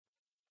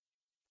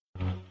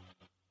Coming.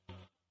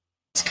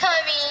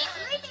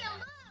 Leave me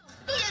alone.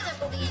 He doesn't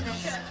believe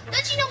us.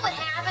 Don't you know what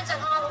happens on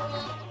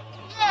Halloween?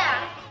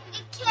 Yeah,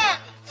 it can't.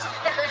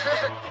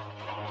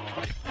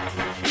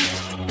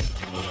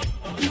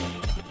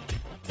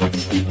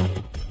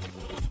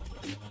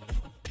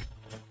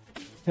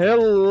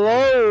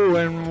 Hello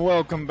and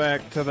welcome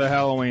back to the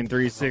Halloween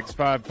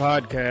 365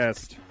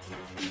 podcast.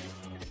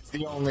 It's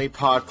the only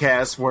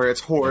podcast where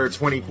it's horror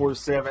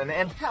 24/7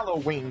 and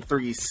Halloween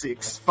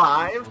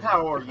 365.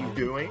 How are you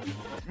doing?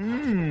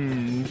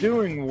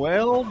 Doing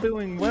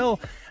well.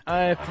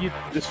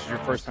 If this is your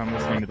first time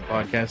listening to the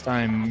podcast,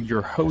 I'm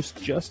your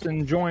host,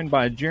 Justin, joined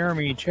by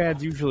Jeremy.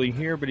 Chad's usually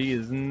here, but he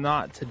is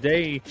not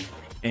today.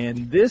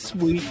 And this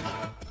week,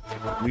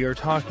 we are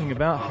talking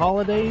about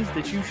holidays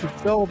that you should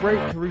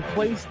celebrate to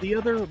replace the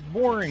other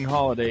boring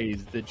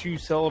holidays that you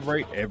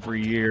celebrate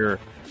every year.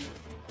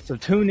 So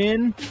tune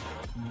in,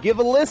 give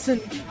a listen,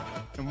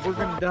 and we're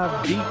going to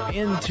dive deep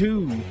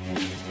into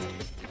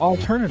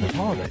alternative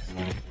holidays.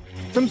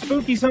 Some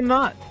spooky, some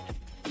not.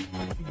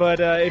 But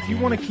if you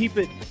want to keep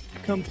it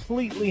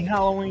completely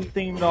Halloween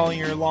themed all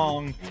year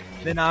long,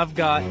 then I've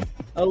got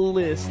a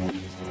list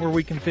where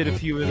we can fit a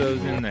few of those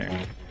in there.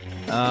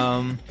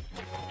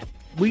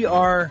 We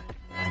are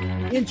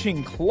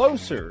inching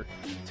closer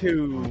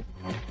to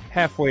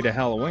halfway to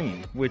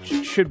Halloween, which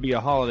should be a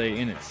holiday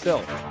in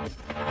itself.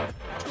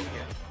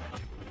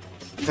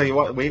 Tell you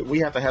what, we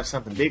have to have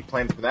something big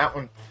planned for that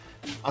one.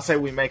 I say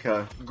we make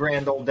a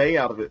grand old day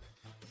out of it.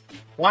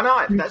 Why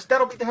not?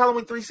 That'll be the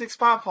Halloween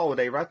 365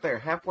 holiday right there,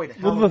 halfway to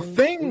Halloween. Well,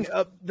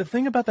 the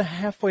thing about the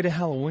halfway to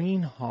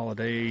Halloween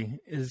holiday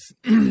is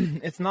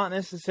it's not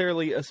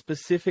necessarily a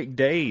specific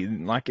day.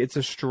 Like, it's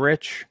a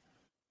stretch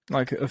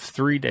like of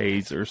 3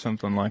 days or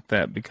something like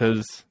that,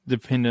 because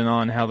depending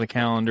on how the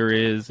calendar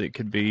is, it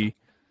could be...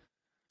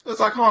 It's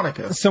like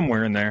Hanukkah.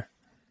 Somewhere in there.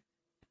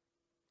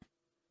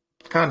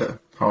 Kind of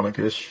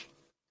Hanukkah-ish.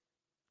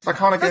 It's like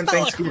Hanukkah and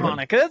Thanksgiving.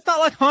 It's not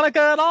like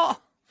Hanukkah at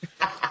all.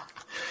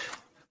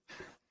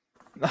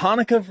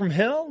 Hanukkah from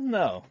hell?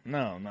 No.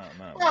 Well,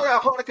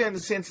 Hanukkah in the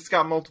sense it's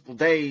got multiple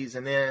days,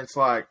 and then it's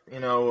like,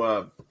 kind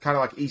of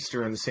like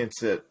Easter in the sense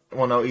that,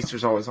 well, no,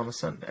 Easter's always on a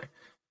Sunday.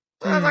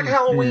 Like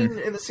Halloween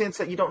in the sense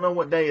that you don't know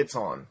what day it's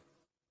on.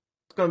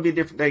 It's going to be a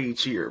different day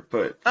each year,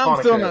 but I'm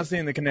still not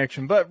seeing the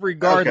connection. But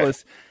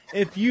regardless,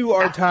 if you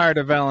are tired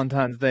of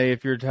Valentine's Day,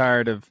 if you're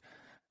tired of,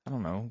 I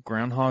don't know,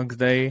 Groundhog's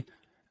Day,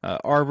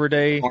 Arbor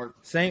Day,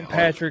 St.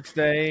 Patrick's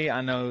Day,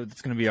 I know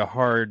it's going to be a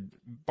hard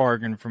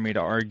bargain for me to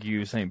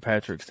argue St.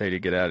 Patrick's Day to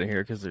get out of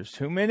here because there's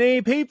too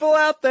many people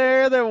out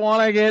there that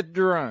want to get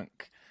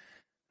drunk.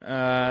 So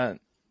I'm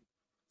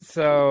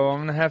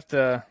going to have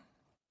to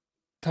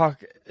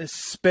talk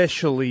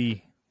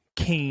especially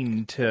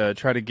keen to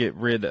try to get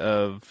rid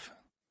of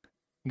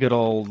good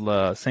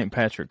old St.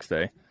 Patrick's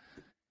Day.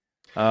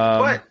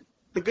 But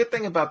the good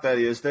thing about that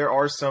is there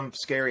are some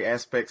scary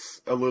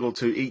aspects a little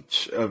to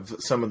each of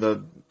some of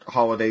the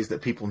holidays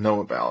that people know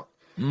about.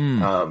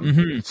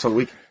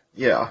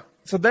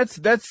 So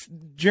that's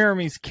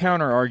Jeremy's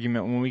counter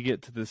argument when we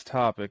get to this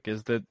topic,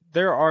 is that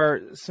there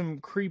are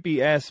some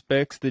creepy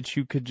aspects that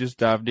you could just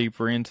dive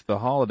deeper into the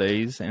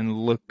holidays and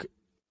look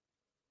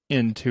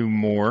into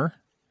more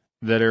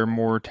that are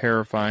more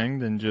terrifying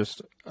than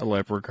just a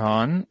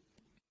leprechaun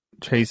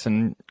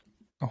chasing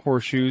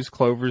horseshoes,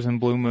 clovers, and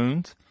blue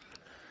moons.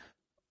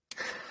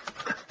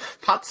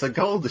 Pots of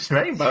gold and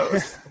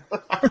rainbows.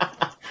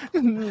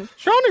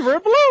 Shiny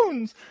red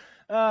balloons!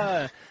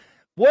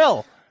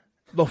 Well,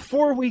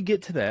 before we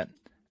get to that,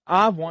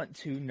 I want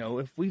to know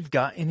if we've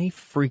got any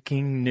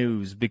freaking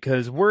news,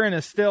 because we're in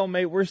a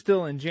stalemate. We're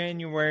still in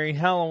January.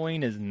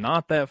 Halloween is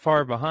not that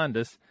far behind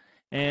us.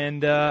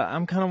 And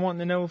I'm kind of wanting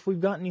to know if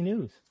we've got any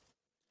news.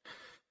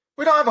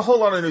 We don't have a whole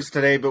lot of news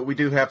today, but we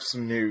do have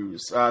some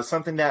news.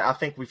 Something that I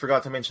think we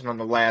forgot to mention on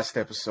the last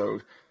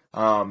episode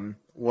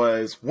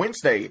was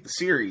Wednesday, the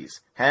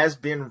series, has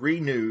been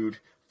renewed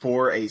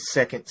for a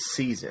second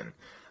season.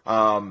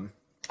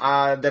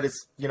 That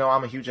is,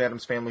 I'm a huge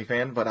Addams Family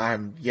fan, but I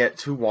am yet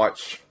to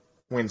watch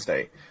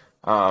Wednesday.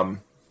 I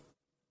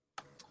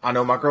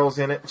know my girl's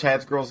in it,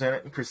 Chad's girl's in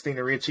it, and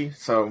Christina Ricci,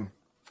 so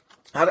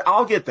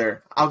I'll get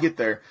there.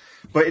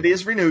 But it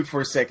is renewed for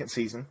a second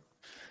season.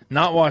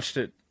 Not watched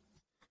it.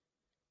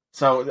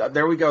 So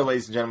there we go,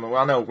 ladies and gentlemen.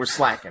 Well, I know we're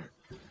slacking,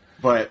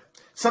 but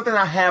something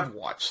I have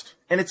watched,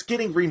 and it's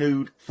getting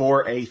renewed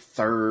for a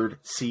third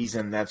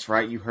season. That's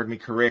right. You heard me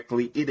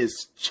correctly. It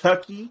is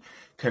Chucky,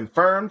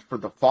 confirmed for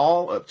the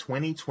fall of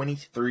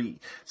 2023.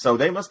 So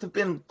they must have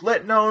been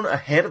let known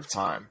ahead of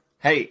time.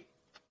 Hey,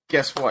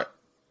 guess what?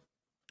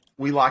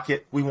 We like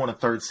it. We want a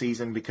third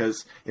season,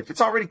 because if it's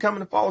already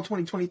coming to fall of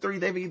 2023,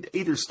 they've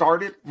either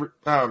started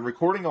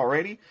recording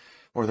already,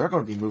 or they're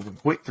going to be moving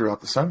quick throughout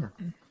the summer.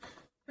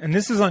 And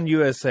this is on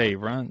USA,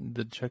 right?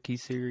 The Chucky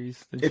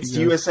series? It's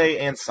USA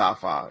and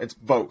Sci-Fi. It's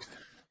both.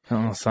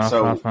 Oh,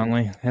 Sci-Fi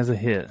finally has a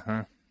hit,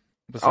 huh?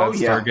 Besides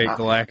Stargate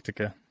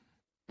Galactica.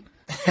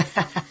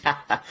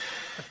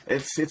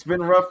 It's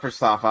been rough for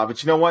Sci-Fi,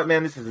 but you know what,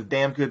 man? This is a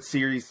damn good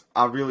series.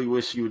 I really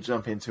wish you would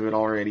jump into it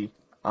already.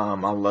 I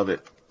love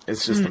it.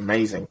 It's just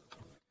amazing.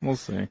 We'll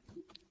see.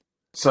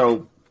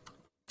 So,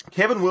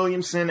 Kevin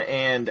Williamson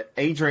and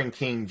Adrian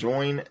King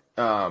join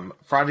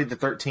Friday the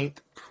 13th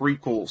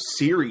prequel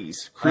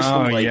series,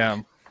 Crystal Lake.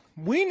 Yeah.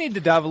 We need to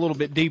dive a little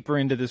bit deeper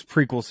into this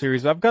prequel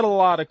series. I've got a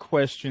lot of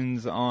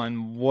questions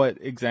on what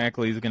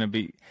exactly is going to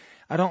be.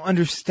 I don't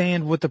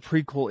understand what the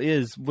prequel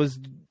is. Was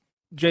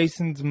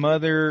Jason's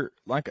mother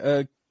like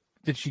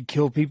did she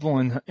kill people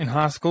in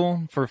high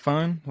school for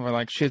fun or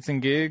like shits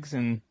and gigs?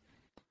 And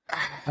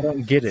I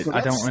don't get it. I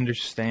don't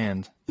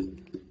understand.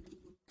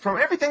 From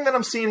everything that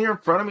I'm seeing here in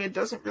front of me, it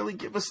doesn't really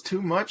give us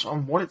too much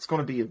on what it's going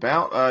to be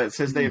about. It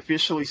says they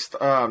officially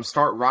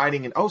start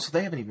writing, and so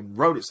they haven't even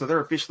wrote it, so they're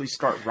officially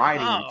start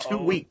writing in 2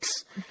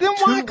 weeks. Then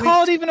why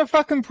call it even a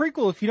fucking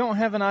prequel if you don't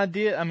have an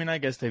idea? I mean, I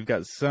guess they've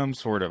got some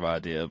sort of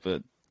idea,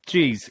 but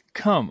geez,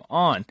 come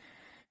on.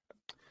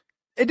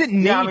 It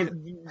didn't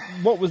need.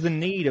 What was the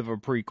need of a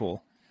prequel?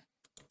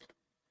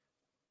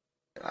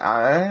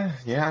 I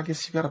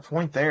guess you got a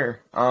point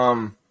there.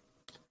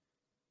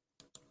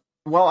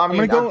 Well, I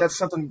mean, that's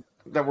something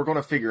that we're going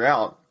to figure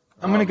out.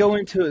 I'm going to go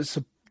into it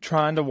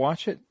trying to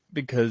watch it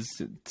because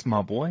it's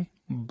my boy,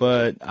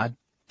 but I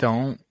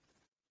don't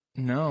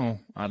know.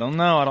 I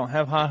don't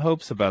have high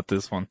hopes about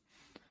this one.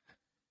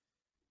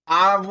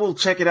 I will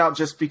check it out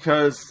just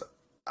because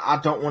I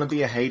don't want to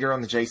be a hater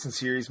on the Jason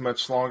series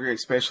much longer,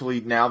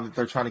 especially now that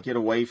they're trying to get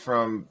away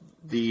from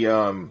the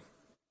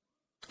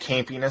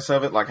campiness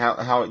of it, like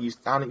how it used.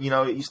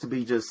 It used to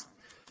be just.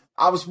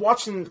 I was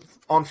watching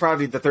on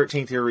Friday the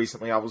 13th here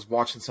recently. I was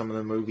watching some of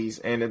the movies,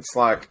 and it's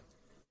like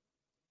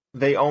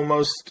it's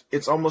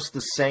almost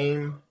the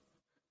same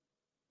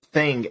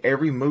thing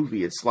every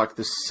movie. It's like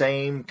the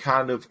same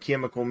kind of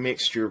chemical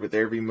mixture with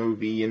every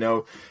movie.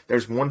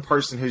 There's one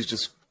person who's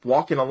just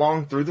walking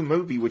along through the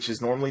movie, which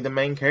is normally the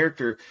main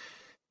character,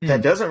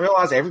 that doesn't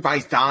realize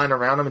everybody's dying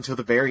around him until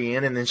the very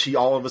end, and then she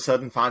all of a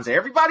sudden finds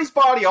everybody's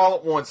body all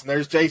at once, and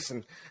there's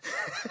Jason.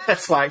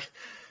 That's like...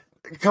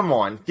 Come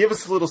on, give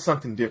us a little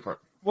something different.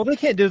 Well, they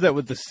can't do that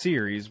with the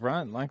series,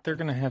 right? Like, they're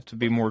going to have to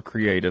be more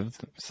creative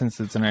since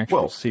it's an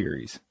actual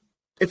series.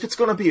 If it's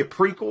going to be a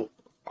prequel,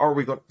 are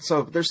we going?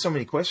 So there's so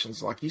many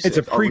questions, like you said. It's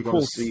a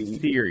prequel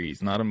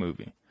series, not a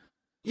movie.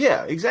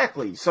 Yeah,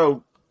 exactly.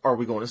 So, are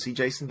we going to see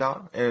Jason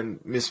die and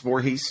Miss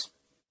Voorhees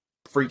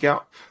freak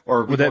out,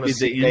 or would that be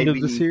the end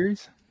of the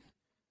series?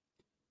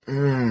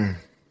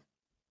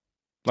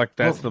 Like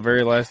that's the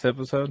very last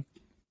episode.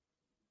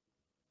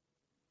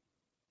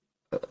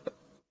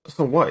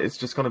 So what? It's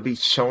just going to be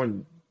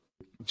showing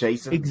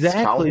Jason's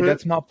childhood?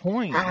 That's my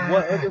point.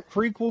 What other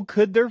prequel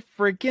could there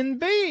freaking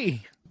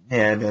be?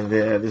 Yeah,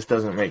 this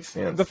doesn't make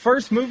sense. The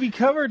first movie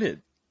covered it.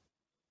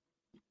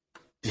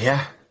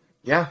 Yeah.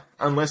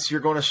 Unless you're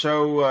going to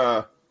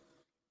show.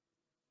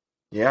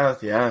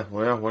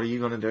 Well, what are you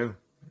going to do?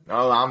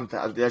 Oh,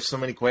 there's so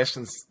many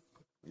questions.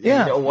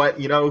 Yeah. You know what?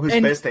 You know who's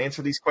best to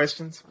answer these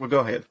questions? Well, go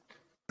ahead.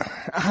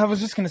 I was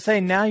just going to say,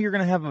 now you're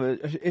going to have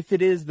if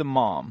it is the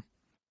mom.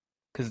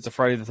 Because it's a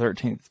Friday the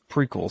 13th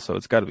prequel, so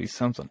it's got to be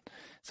something.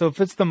 So if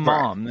it's the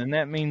mom, then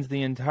that means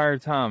the entire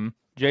time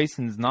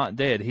Jason's not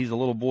dead. He's a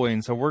little boy,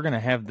 and so we're going to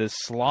have this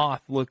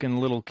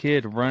sloth-looking little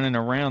kid running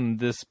around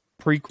this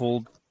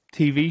prequel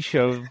TV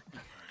show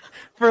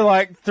for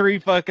like 3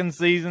 fucking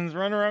seasons,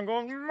 running around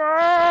going,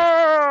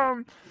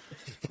 Mom!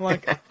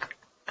 Like...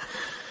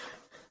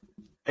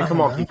 And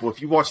come on, people,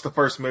 if you watch the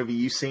first movie,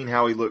 you've seen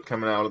how he looked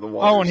coming out of the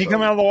water. Oh, and he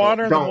come out of the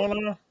water?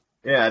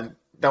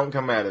 Don't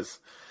come at us.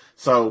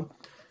 So...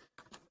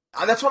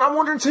 that's what I'm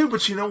wondering too,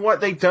 but you know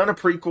what? They've done a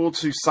prequel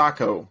to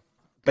Psycho,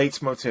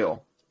 Bates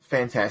Motel.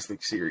 Fantastic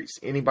series.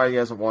 Anybody who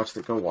hasn't watched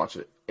it, go watch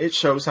it. It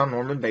shows how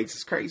Norman Bates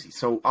is crazy.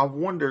 So I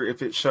wonder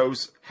if it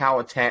shows how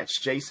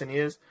attached Jason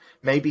is.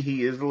 Maybe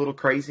he is a little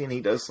crazy and he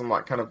does some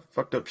like kind of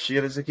fucked up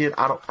shit as a kid.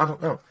 I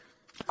don't know.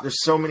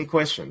 There's so many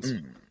questions.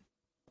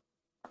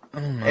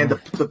 And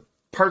the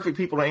perfect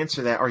people to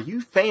answer that are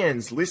you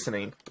fans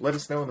listening. Let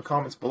us know in the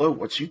comments below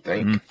what you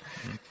think.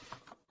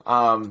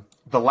 The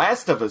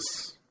Last of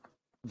Us,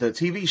 the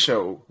TV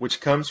show, which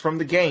comes from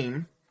the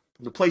game,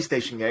 the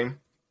PlayStation game,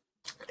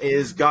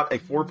 is got a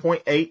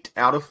 4.8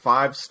 out of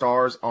 5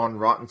 stars on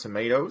Rotten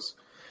Tomatoes.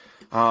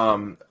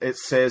 It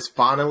says,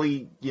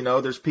 finally,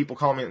 there's people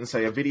comment and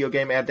say, a video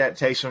game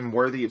adaptation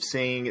worthy of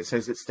seeing. It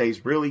says it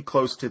stays really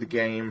close to the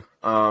game.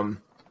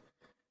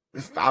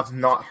 I've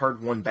not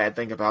heard one bad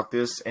thing about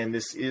this, and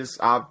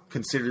I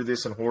consider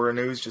this in horror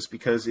news just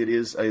because it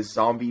is a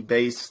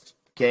zombie-based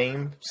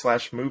game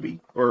 / movie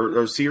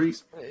or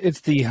series. It's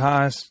the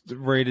highest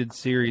rated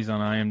series on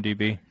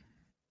IMDb.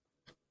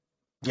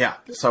 Yeah.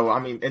 So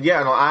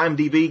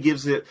IMDb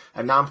gives it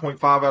a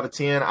 9.5 out of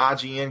 10.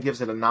 IGN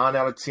gives it a 9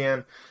 out of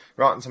 10.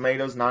 Rotten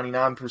Tomatoes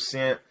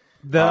 99%.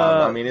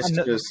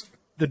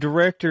 The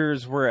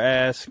directors were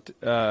asked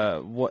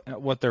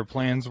what their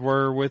plans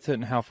were with it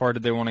and how far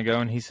did they want to go,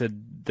 and he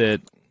said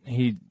that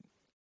he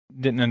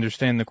didn't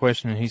understand the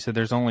question, and he said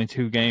there's only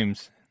 2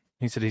 games.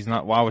 He said he's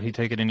not. Why would he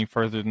take it any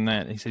further than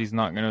that? He said he's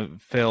not going to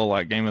fail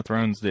like Game of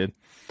Thrones did.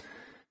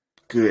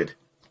 Good.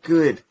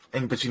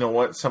 But you know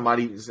what?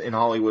 Somebody in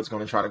Hollywood's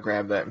going to try to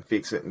grab that and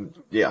fix it. And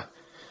yeah.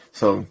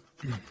 So.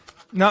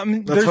 No, I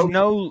mean, there's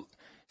no.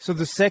 So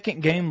the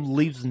second game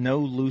leaves no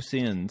loose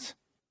ends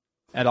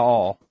at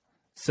all.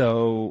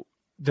 So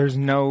there's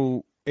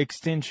no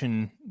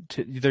extension.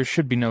 There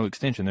should be no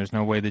extension. There's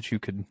no way that you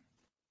could.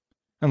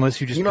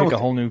 Unless you just pick a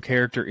whole new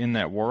character in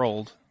that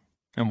world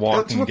and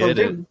Walking Dead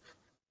it.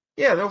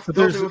 Yeah, they'll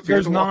do a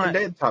Fear the Walking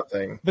Dead type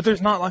thing. But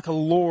there's not like a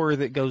lore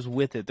that goes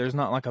with it. There's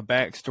not like a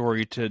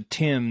backstory to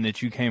Tim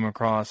that you came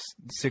across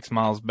 6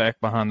 miles back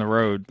behind the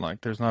road.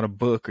 Like, there's not a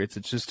book. It's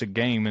just a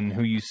game, and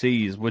who you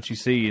see is what you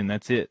see, and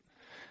that's it.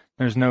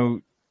 There's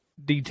no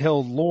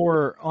detailed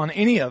lore on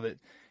any of it.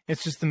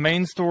 It's just the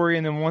main story,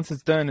 and then once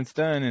it's done,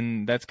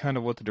 and that's kind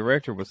of what the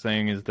director was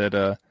saying, is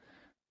that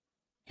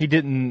he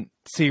didn't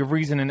see a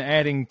reason in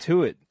adding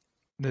to it.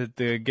 That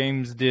the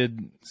games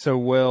did so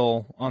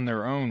well on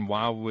their own,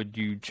 why would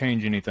you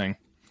change anything?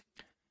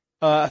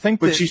 I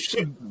think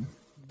that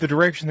the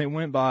direction they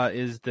went by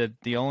is that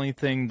the only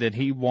thing that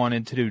he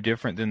wanted to do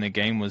different than the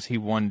game was he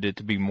wanted it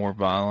to be more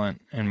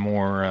violent and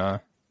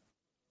more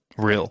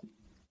real.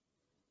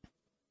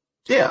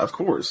 Yeah, of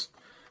course.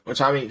 Which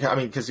I mean,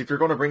 because if you're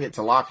going to bring it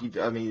to life,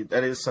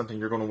 that is something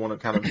you're going to want to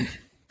kind of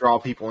draw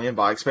people in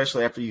by,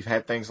 especially after you've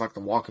had things like The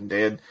Walking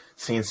Dead,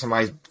 seeing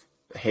somebody's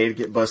head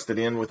get busted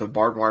in with a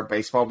barbed wire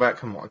baseball bat.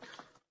 Come on,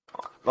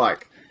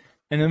 like.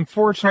 And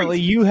unfortunately,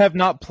 you have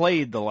not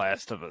played The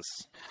Last of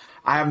Us.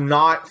 I have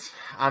not.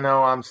 I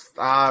know I'm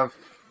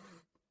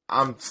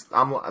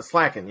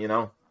slacking. You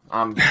know,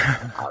 I'm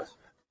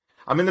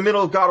in the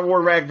middle of God of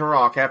War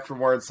Ragnarok.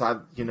 Afterwards,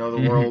 the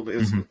world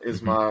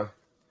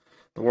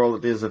the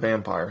world is a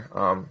vampire.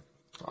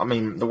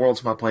 The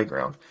world's my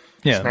playground.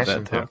 Yeah,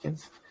 Smashing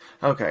pumpkins.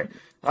 Okay.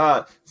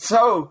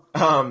 So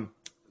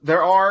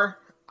there are.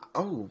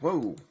 Oh,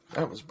 whoa,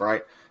 that was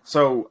bright.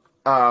 So,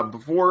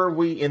 before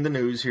we end the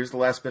news, here's the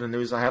last bit of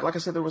news I had. Like I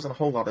said, there wasn't a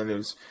whole lot of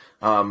news.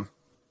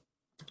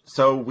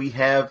 So we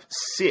have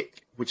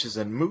Sick, which is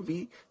a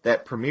movie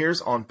that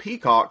premieres on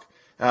Peacock,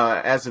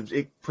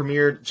 it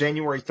premiered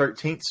January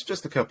 13th,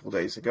 just a couple of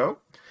days ago.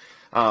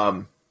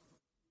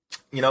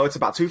 It's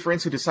about two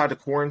friends who decide to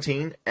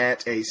quarantine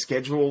at a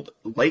scheduled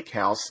lake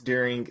house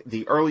during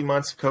the early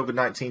months of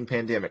COVID-19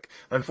 pandemic.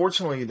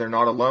 Unfortunately, they're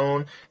not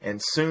alone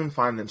and soon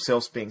find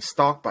themselves being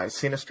stalked by a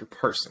sinister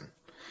person.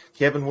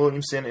 Kevin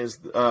Williamson is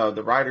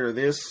the writer of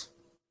this,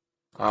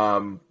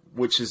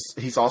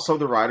 he's also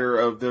the writer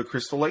of the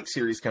Crystal Lake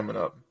series coming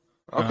up.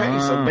 Okay,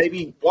 so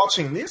maybe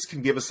watching this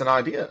can give us an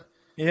idea.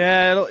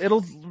 Yeah,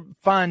 it'll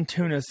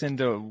fine-tune us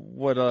into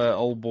what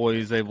Old Boy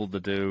is able to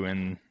do,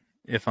 and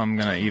if I'm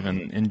going to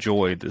even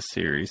enjoy this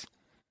series.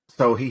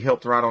 So he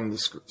helped write on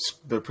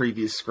the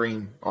previous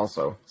Scream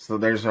also. So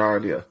there's our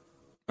idea.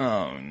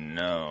 Oh,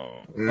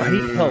 no.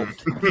 He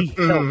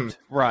helped.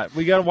 Right.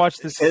 We got to watch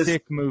this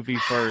Sick movie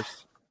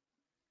first.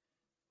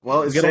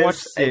 Well, it says watch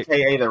Sick.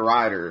 AKA the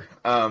writer.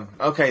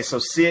 Okay, so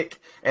Sick.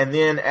 And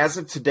then as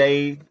of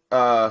today,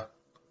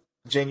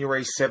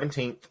 January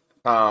 17th,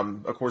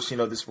 of course,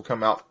 this will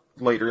come out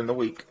later in the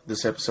week.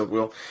 This episode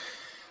will.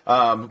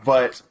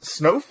 But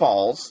Snow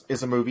Falls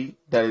is a movie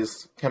that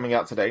is coming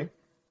out today.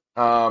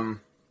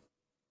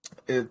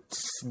 It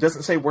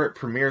doesn't say where it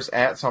premieres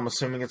at, so I'm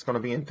assuming it's going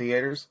to be in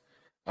theaters.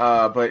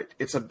 But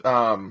it's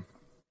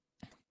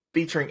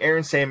featuring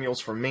Aaron Samuels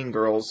from Mean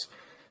Girls.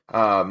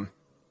 Let's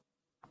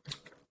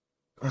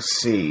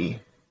see.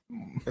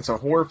 It's a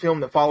horror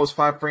film that follows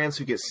 5 friends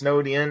who get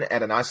snowed in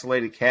at an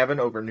isolated cabin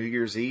over New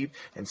Year's Eve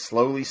and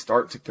slowly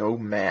start to go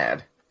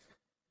mad.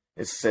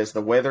 It says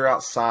the weather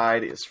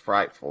outside is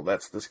frightful.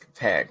 That's the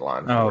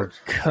tagline. Oh,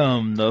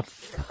 come the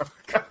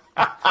fuck.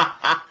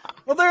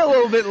 Well, they're a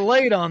little bit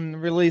late on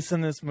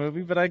releasing this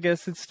movie, but I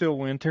guess it's still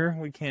winter.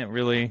 We can't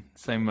really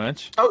say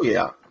much. Oh,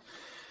 yeah.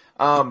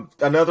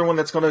 Another one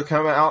that's going to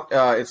come out,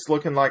 it's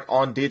looking like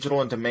on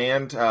digital and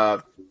demand,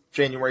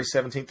 January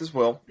 17th as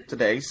well,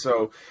 today.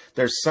 So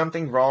There's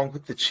Something Wrong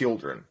with the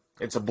Children.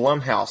 It's a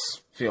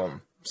Blumhouse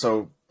film.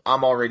 So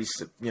I'm already,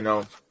 going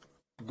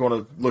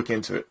to look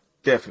into it.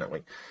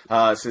 Definitely.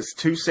 It says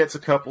 2 sets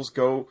of couples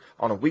go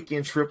on a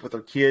weekend trip with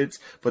their kids,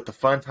 but the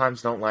fun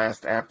times don't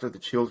last after the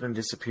children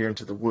disappear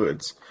into the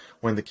woods.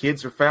 When the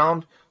kids are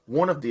found,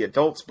 one of the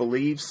adults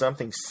believes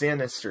something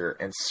sinister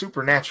and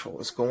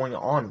supernatural is going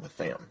on with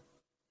them.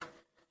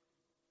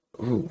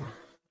 Ooh.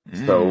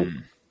 So,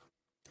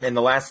 and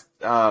the last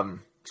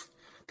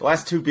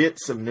 2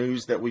 bits of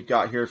news that we've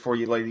got here for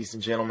you, ladies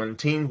and gentlemen.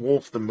 Teen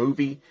Wolf, the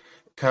movie,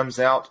 comes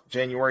out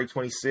January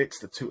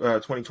 26th,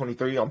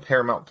 2023 on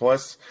Paramount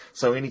Plus.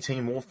 So any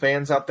Teen Wolf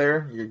fans out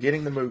there, you're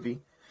getting the movie.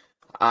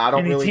 I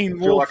don't really Teen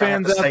feel Wolf like I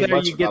have to fans out say there,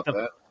 much you get about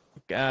the that.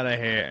 fuck out of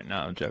here. No,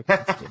 I'm joking.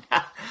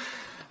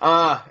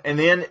 And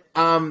then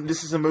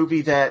this is a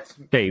movie that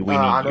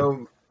I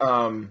know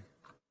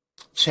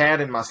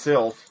Chad and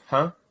myself,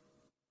 huh?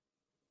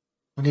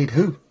 We need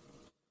who?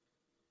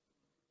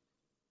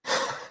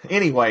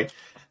 Anyway,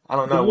 I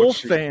don't know. The Wolf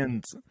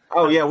fans.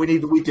 Oh yeah, we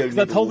do.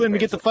 I told them to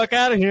get the fuck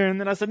out of here, and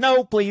then I said,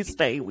 "No, please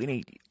stay. We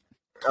need you."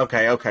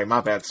 Okay,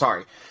 my bad.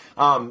 Sorry.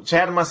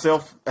 Chad and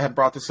myself had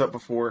brought this up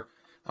before.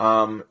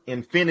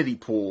 Infinity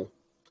Pool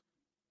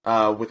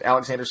with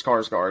Alexander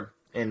Skarsgård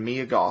and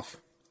Mia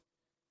Goth.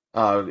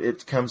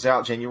 It comes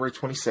out January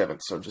 27th,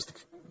 so just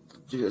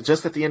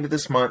at the end of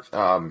this month.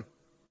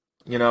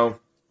 You know,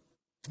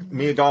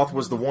 Mia Goth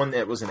was the one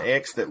that was an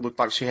ex that looked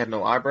like she had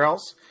no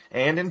eyebrows,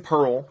 and in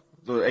Pearl,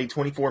 the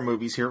A24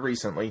 movies here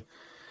recently.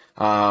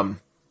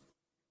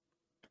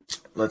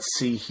 Let's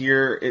see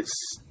here.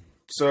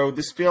 So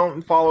this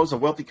film follows a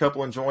wealthy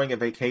couple enjoying a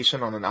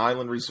vacation on an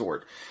island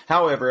resort.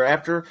 However,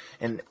 after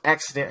an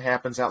accident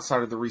happens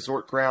outside of the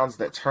resort grounds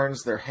that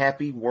turns their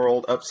happy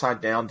world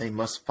upside down, they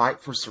must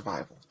fight for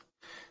survival.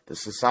 The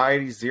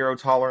society's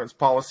zero-tolerance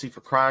policy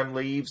for crime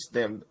leaves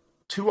them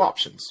two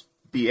options: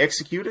 be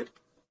executed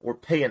or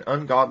pay an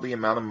ungodly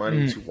amount of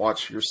money to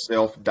watch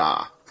yourself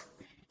die.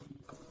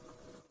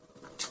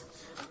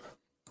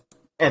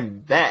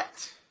 And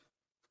that...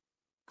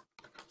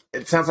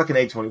 It sounds like an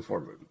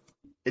A24 movie.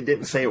 It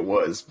didn't say it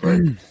was,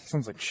 but...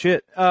 Sounds like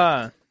shit.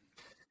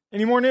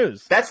 Any more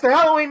news? That's the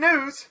Halloween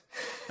news!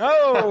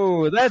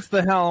 Oh, that's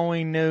the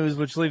Halloween news,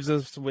 which leaves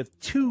us with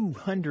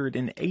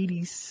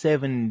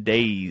 287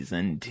 days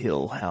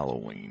until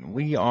Halloween.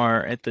 We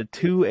are at the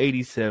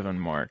 287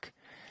 mark.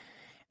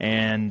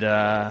 And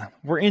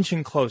we're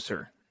inching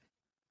closer.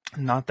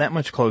 Not that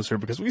much closer,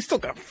 because we still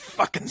got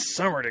fucking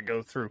summer to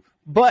go through.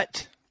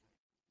 But...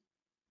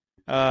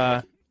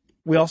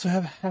 we also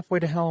have halfway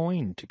to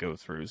Halloween to go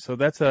through, so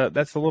that's a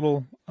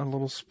little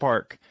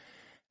spark.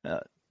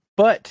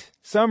 But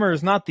summer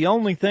is not the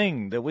only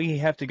thing that we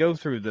have to go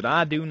through that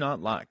I do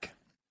not like.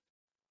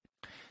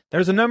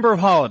 There's a number of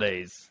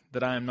holidays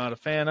that I am not a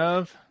fan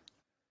of,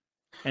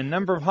 and a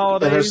number of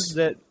holidays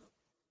that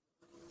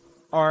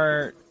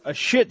are a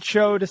shit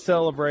show to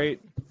celebrate,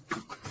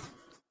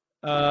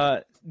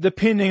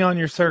 depending on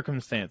your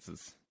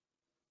circumstances.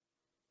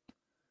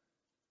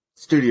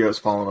 Studio's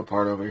falling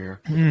apart over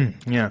here.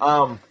 Yeah.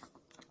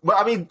 But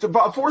I mean,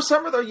 before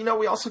summer though, you know,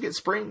 we also get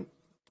spring.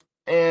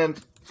 And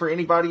for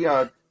anybody,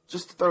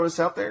 just to throw this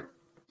out there,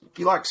 if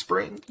you like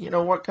spring, you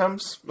know what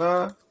comes?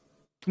 You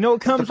know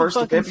what comes the 1st with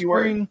of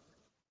February? spring?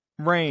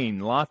 Rain.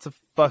 Lots of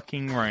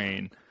fucking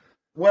rain.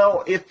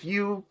 Well, if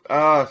you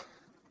are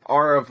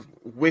of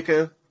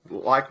Wicca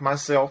like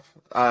myself,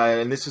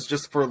 and this is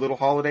just for a little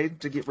holiday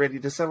to get ready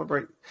to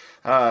celebrate,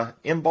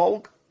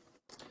 Imbolg,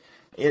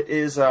 it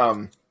is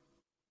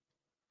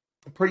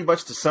pretty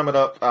much, to sum it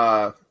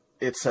up,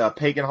 it's a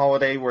pagan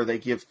holiday where they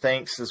give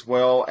thanks as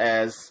well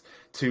as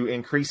to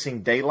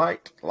increasing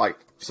daylight.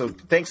 So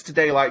thanks to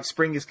daylight,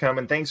 spring is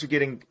coming. Things are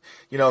getting,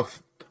 you know,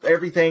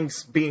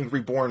 everything's being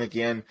reborn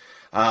again,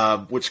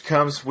 which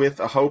comes with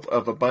a hope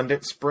of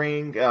abundant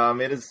spring.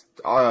 It is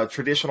a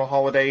traditional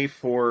holiday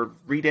for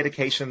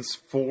rededications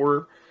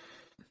for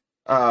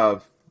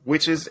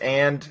witches,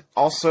 and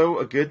also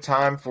a good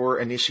time for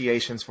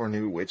initiations for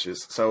new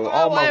witches. So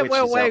all my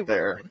witches out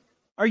there.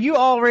 Are you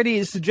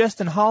already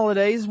suggesting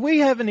holidays? We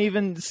haven't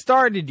even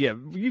started yet.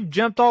 You've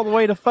jumped all the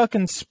way to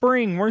fucking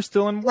spring. We're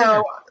still in winter.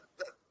 No,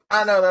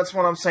 I know, that's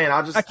what I'm saying.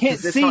 I can't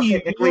see you.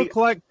 You look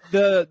like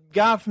the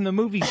guy from the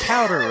movie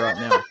Powder right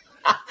now.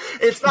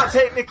 It's not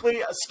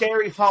technically a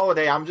scary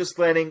holiday. I'm just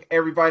letting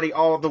everybody,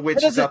 all of the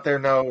witches out there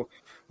know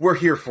we're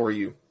here for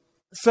you.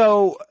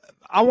 So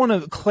I want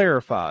to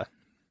clarify,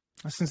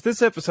 since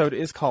this episode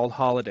is called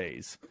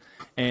Holi-Daze,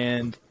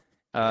 and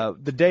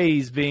the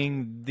days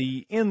being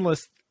the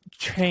endless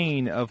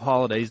chain of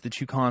holidays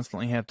that you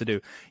constantly have to do.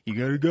 You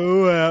gotta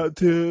go out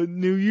to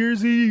New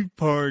Year's Eve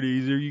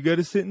parties, or you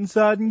gotta sit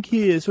inside and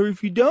kiss, or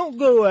if you don't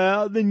go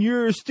out, then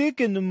you're a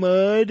stick in the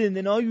mud, and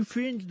then all your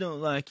friends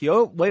don't like you.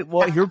 Oh, wait,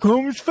 what? Here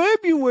comes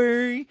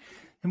February.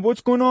 And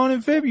what's going on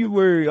in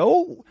February?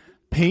 Oh,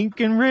 pink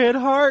and red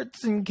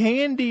hearts and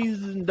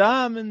candies and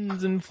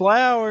diamonds and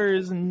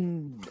flowers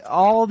and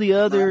all the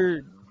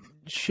other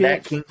shit.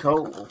 Nat King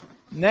Cole.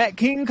 Nat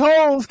King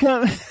Cole's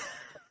coming.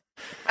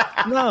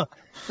 No.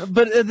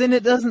 But then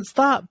it doesn't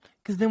stop,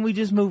 because then we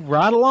just move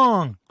right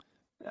along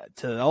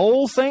to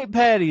old St.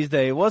 Patty's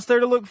Day. What's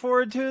there to look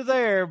forward to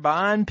there?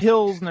 Buying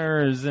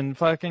Pilsners and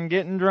fucking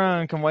getting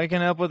drunk and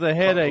waking up with a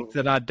headache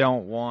that I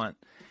don't want.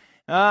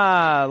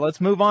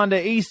 Let's move on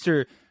to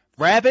Easter.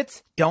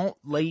 Rabbits don't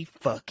lay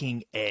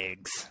fucking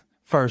eggs,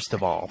 first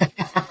of all.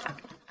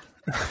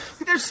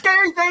 There's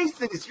scary things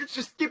to this. You're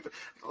just skipping.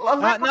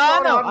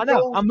 I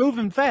know. I'm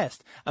moving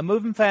fast.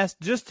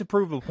 Just to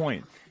prove a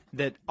point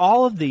that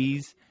all of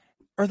these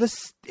are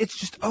it's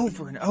just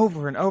over and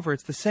over and over.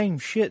 It's the same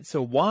shit.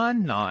 So why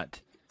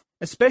not?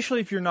 Especially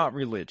if you're not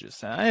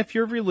religious. If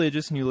you're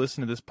religious and you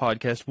listen to this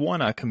podcast,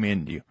 one, I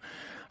commend you.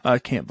 I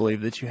can't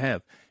believe that you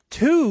have.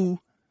 Two,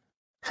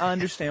 I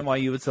understand why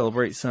you would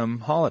celebrate some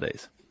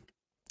holidays.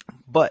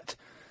 But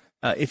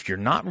if you're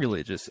not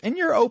religious and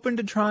you're open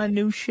to trying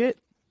new shit,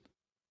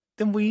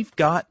 then we've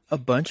got a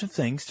bunch of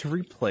things to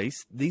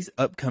replace these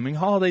upcoming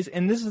holidays.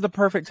 And this is the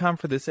perfect time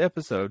for this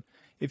episode.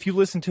 If you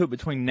listen to it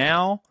between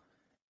now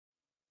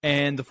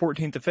and the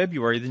 14th of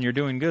February, then you're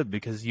doing good,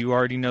 because you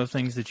already know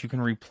things that you can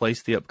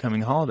replace the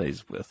upcoming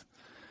holidays with.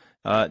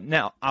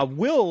 Now, I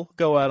will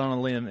go out on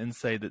a limb and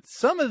say that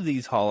some of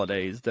these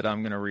holidays that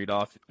I'm going to read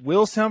off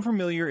will sound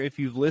familiar if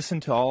you've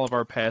listened to all of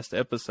our past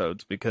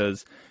episodes,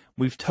 because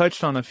we've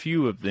touched on a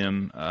few of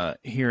them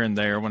here and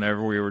there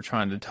whenever we were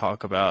trying to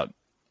talk about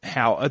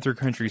how other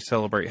countries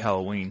celebrate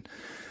Halloween.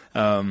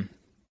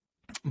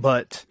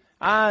 But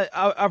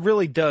I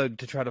really dug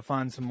to try to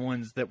find some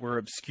ones that were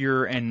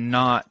obscure and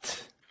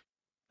not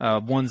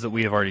ones that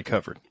we have already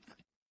covered.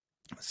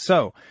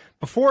 So,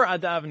 before I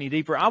dive any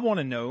deeper, I want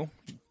to know,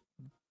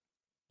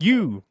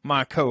 you,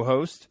 my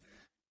co-host,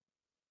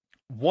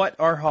 what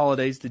are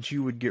holidays that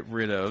you would get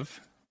rid of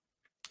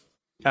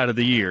out of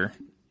the year?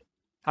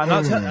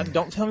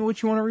 Don't tell me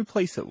what you want to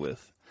replace it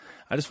with.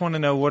 I just want to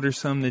know what are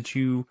some that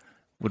you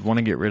would want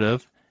to get rid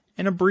of,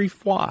 and a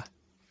brief why.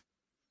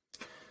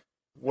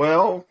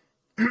 Well,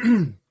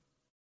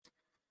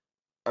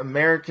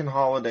 American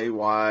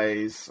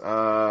holiday-wise,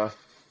 part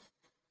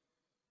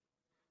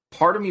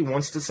of me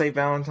wants to say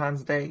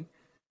Valentine's Day.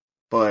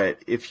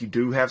 But if you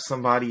do have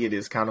somebody, it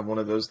is kind of one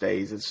of those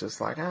days. It's just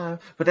like,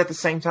 But at the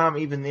same time,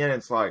 even then,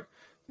 it's like,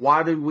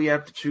 why do we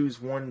have to choose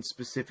one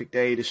specific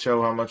day to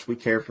show how much we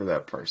care for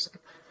that person?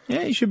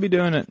 Yeah, you should be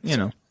doing it,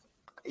 Yeah,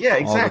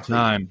 exactly.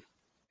 All the time.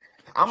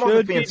 I'm on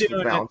the fence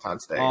with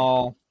Valentine's Day.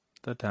 All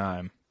the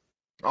time.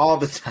 All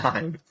the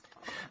time.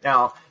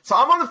 Now, so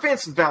I'm on the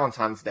fence with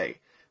Valentine's Day.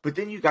 But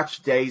then you got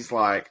your days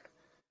like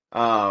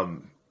Arbor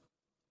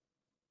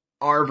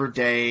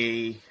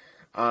Day.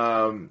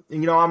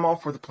 I'm all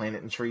for the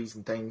planet and trees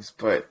and things,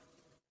 but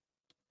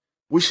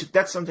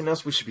that's something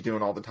else we should be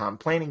doing all the time.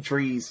 Planting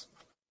trees,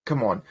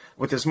 come on,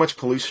 with as much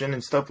pollution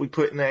and stuff we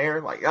put in the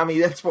air,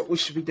 that's what we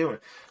should be doing.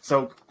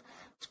 So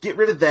get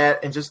rid of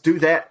that and just do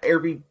that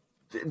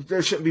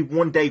there shouldn't be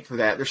one day for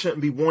that. There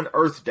shouldn't be one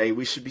Earth Day.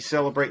 We should be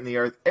celebrating the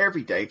Earth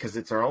every day because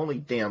it's our only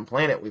damn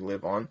planet we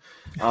live on.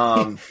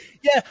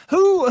 Yeah,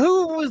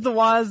 who was the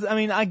wise?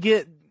 I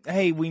get,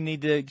 hey, we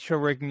need to show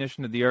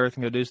recognition to the Earth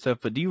and go do stuff,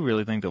 but do you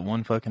really think that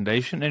one fucking day,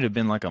 shouldn't it have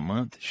been like a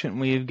month?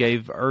 Shouldn't we have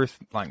gave Earth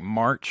like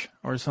March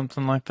or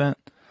something like that?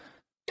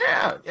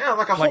 Yeah,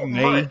 like a whole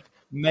month.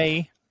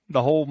 May,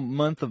 the whole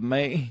month of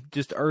May,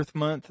 just Earth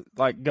month,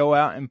 like go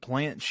out and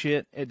plant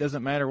shit. It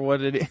doesn't matter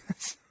what it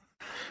is.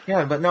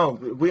 Yeah, but no,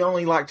 we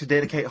only like to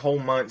dedicate whole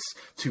months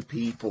to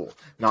people,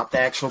 not the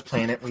actual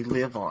planet we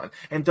live on.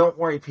 And don't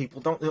worry,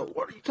 people, what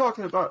are you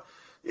talking about?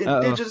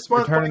 Indigenous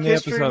month, Black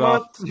History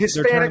Month,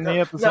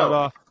 Hispanic.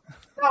 No,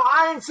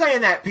 I ain't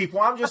saying that,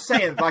 people. I'm just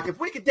saying, if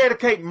we could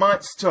dedicate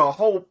months to a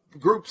whole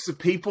groups of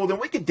people, then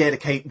we could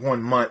dedicate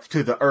 1 month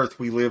to the Earth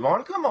we live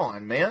on. Come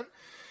on, man.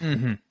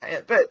 Mm-hmm.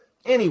 But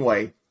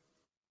anyway,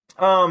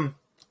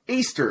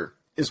 Easter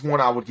is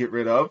one I would get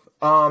rid of.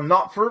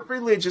 Not for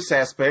religious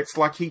aspects,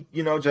 like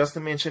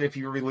Justin mentioned. If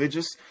you're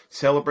religious,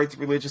 celebrate the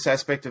religious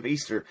aspect of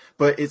Easter.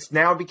 But it's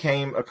now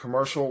became a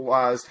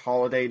commercialized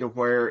holiday to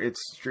where it's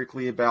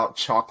strictly about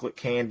chocolate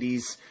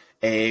candies,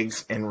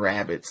 eggs, and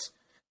rabbits.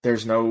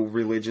 There's no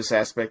religious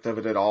aspect of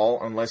it at all,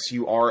 unless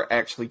you are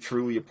actually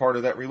truly a part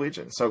of that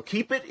religion. So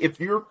keep it if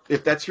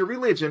that's your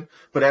religion.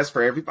 But as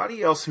for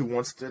everybody else who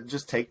wants to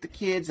just take the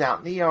kids out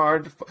in the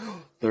yard,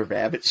 the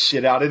rabbit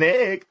shit out an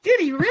egg. Did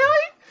he really?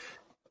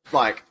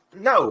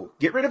 No,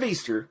 get rid of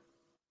Easter.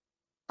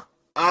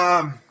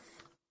 Can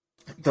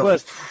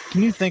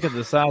you think of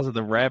the size of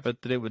the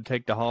rabbit that it would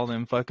take to haul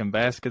them fucking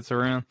baskets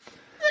around?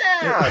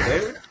 Yeah,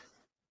 dude.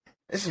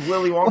 This is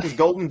Willy Wonka's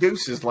golden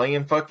gooses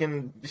laying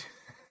fucking...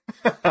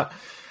 I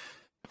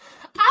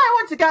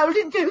want a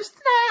golden goose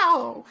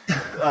now!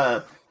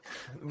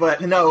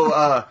 But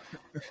no,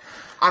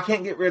 I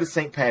can't get rid of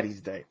St.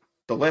 Patty's Day.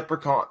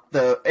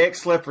 The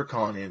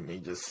ex-leprechaun in me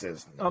just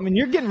says no.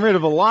 You're getting rid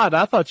of a lot.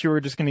 I thought you were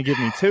just going to give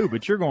me 2,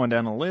 but you're going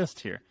down a list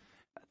here.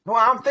 Well,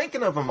 I'm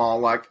thinking of them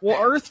all.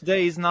 Earth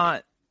Day's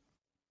not.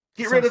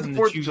 Get rid of the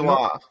 4th of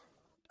July.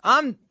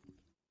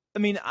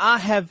 I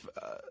have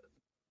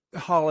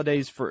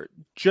holidays for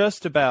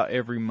just about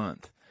every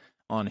month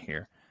on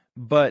here.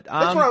 But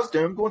that's what I was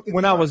doing.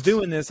 When I was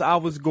doing this, I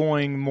was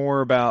going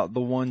more about the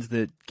ones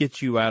that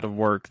get you out of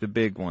work, the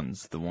big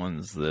ones, the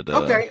ones that...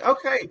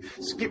 Okay.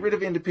 So get rid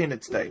of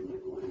Independence Day.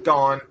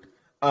 Gone.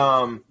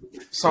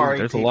 Sorry,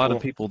 there's people. A lot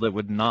of people that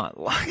would not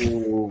like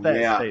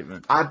that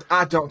statement.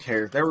 I don't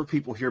care. There were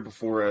people here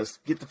before us.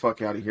 Get the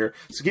fuck out of here.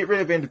 So get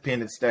rid of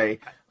Independence Day.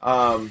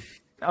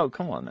 Oh,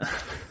 come on now.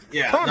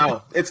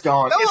 Yeah, it's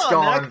gone. It's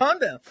gone. Now, calm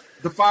down.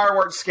 The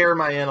fireworks scare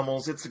my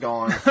animals. It's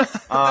gone.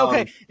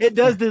 Okay, it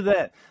does do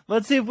that.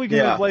 Let's see if we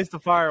can replace the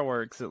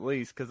fireworks at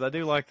least, because I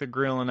do like the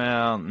grilling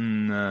out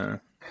and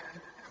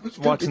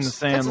watching the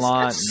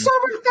Sandlot.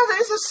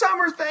 It's a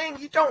summer thing.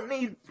 You don't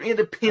need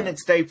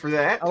Independence Day for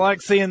that. I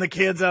like seeing the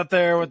kids out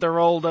there with their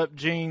rolled up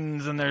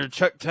jeans and their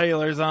Chuck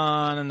Taylors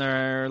on and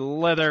their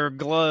leather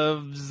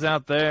gloves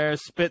out there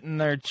spitting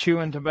their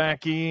chewing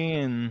tobacco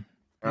and...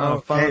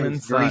 Okay,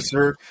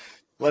 greaser.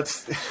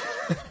 Let's.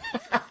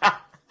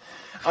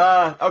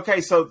 Okay,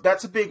 so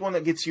that's a big one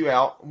that gets you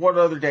out. What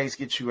other days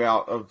get you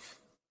out of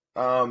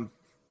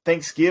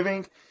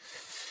Thanksgiving?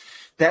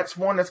 That's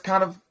one that's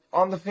kind of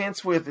on the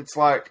fence with. It's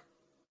like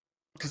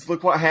Because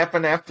look what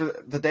happened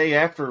after the day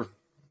after.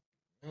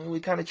 We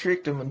kind of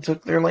tricked them and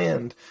took their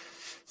land.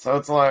 So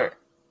it's like,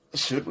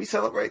 should we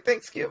celebrate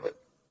Thanksgiving?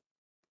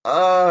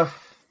 The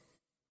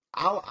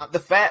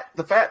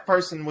fat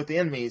person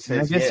within me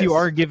says I guess yes. you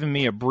are giving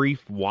me a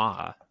brief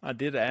why. I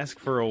did ask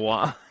for a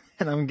why,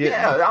 and I'm getting.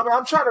 Yeah,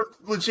 I'm trying to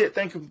legit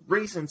think of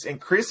reasons. And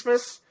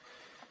Christmas,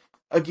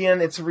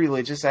 again, it's a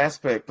religious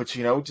aspect, but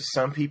just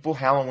some people,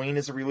 Halloween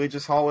is a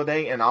religious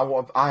holiday, and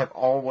I have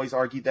always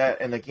argued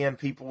that. And again,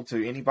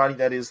 to anybody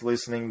that is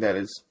listening that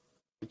is,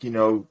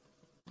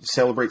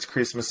 celebrates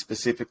Christmas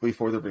specifically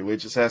for the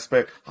religious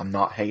aspect, I'm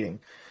not hating.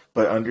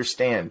 But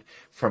understand,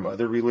 from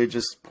other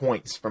religious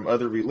points, from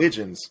other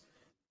religions,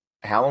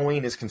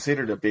 Halloween is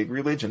considered a big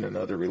religion in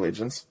other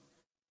religions.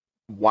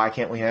 Why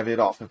can't we have it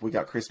off if we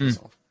got Christmas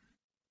off?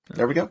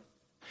 There we go.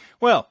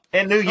 Well,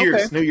 and New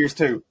Year's. Okay. New Year's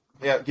too.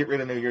 Yeah, get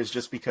rid of New Year's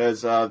just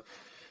because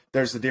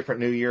there's a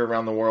different New Year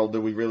around the world.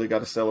 Do we really got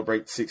to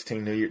celebrate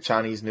 16 New Year,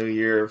 Chinese New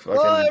Year?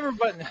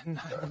 Everybody,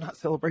 I'm not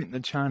celebrating the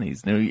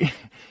Chinese New Year.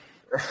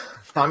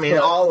 I mean,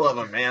 all of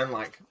them, man.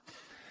 Like,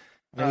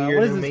 New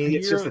Year, New Me.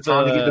 It's just the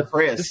time to get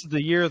depressed. This is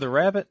the year of the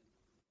rabbit?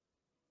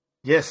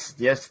 Yes,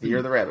 the year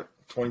of the rabbit,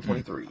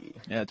 2023.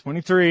 Yeah,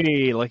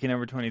 23, lucky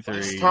number 23.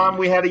 Last time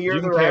we had a year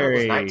of the rabbit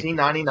was Carrey.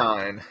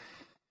 1999.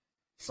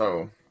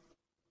 So,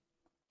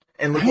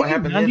 and look what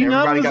happened then.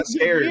 Everybody got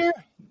scared.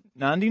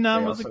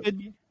 99 was a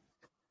good year.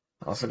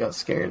 Also got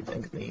scared. I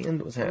think at the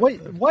end was happening.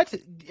 Wait, what?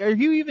 Are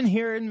you even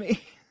hearing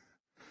me?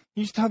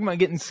 You just talking about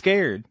getting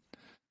scared.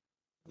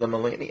 The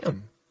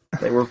millennium.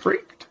 They were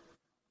freaked.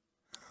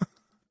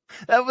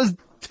 That was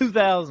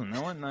 2000.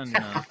 That wasn't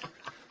 99.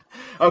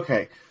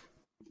 Okay.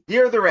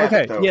 Year of the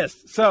rabbit, though. Yes.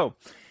 So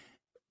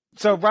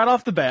right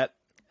off the bat,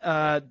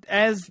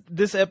 as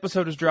this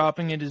episode is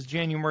dropping, it is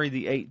January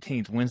the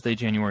 18th, Wednesday,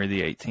 January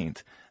the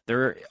 18th.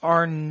 There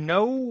are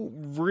no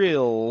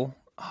real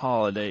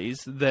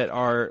holidays that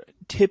are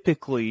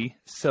typically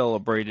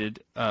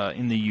celebrated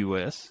in the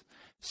U.S.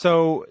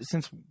 So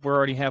since we're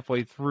already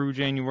halfway through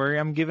January,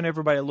 I'm giving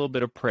everybody a little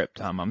bit of prep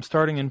time. I'm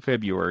starting in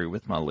February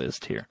with my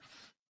list here.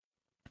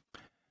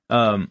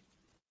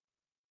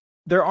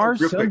 There are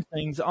some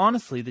things,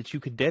 honestly, that you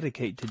could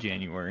dedicate to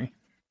January.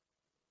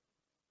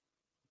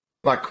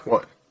 Like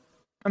what?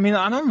 I mean,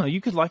 I don't know.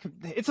 You could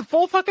it's a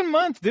full fucking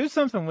month. Do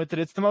something with it.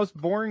 It's the most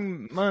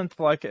boring month.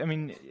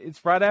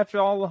 It's right after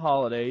all the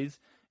holidays.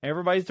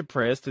 Everybody's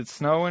depressed. It's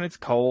snowing. It's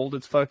cold.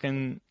 It's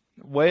fucking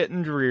wet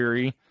and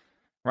dreary.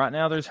 Right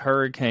now there's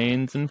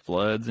hurricanes and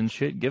floods and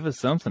shit. Give us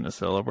something to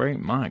celebrate.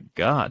 My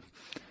God.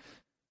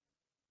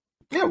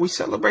 Yeah, we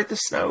celebrate the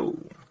snow.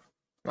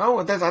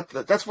 Oh,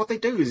 that's what they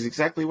do, is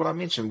exactly what I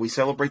mentioned. We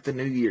celebrate the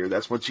new year.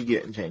 That's what you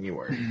get in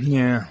January.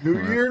 Yeah. New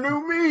year,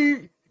 new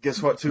me.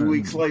 Guess what? 2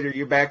 weeks later,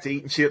 you're back to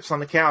eating chips on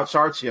the couch,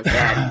 aren't you,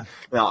 Daddy?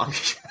 No.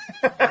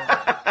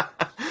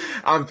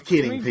 I'm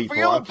kidding, people.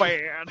 Feel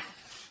bad.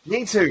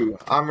 Me too.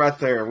 I'm right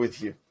there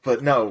with you.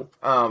 But no.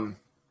 I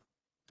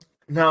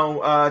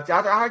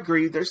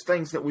agree. There's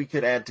things that we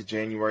could add to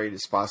January to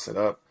spice it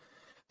up.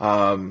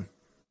 I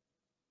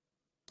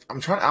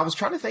was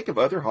trying to think of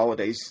other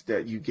holidays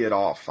that you get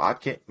off.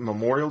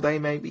 Memorial Day,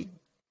 maybe.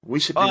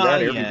 We should do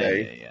that every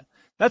day. Yeah.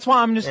 That's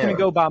why I'm just going to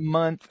go by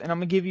month, and I'm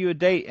going to give you a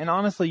date. And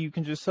honestly, you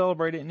can just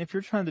celebrate it. And if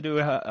you're trying to do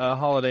a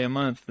holiday a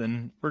month,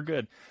 then we're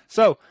good.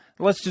 So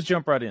let's just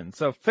jump right in.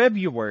 So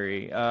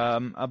February,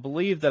 I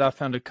believe that I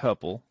found a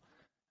couple.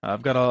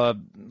 I've got a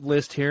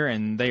list here,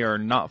 and they are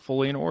not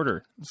fully in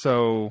order.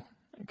 So,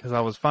 because I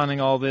was finding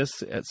all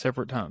this at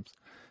separate times.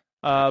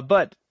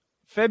 But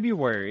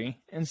February,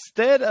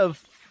 instead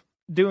of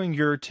doing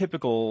your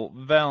typical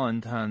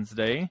Valentine's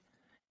Day,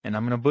 and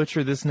I'm going to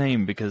butcher this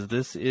name because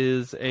this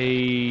is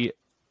a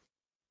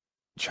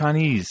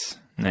Chinese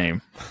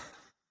name,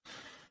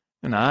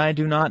 and I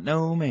do not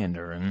know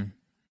Mandarin.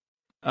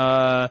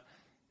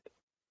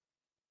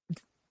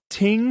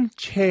 Ting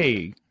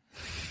Che.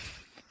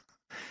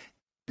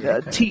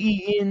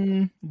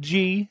 Tengchieh.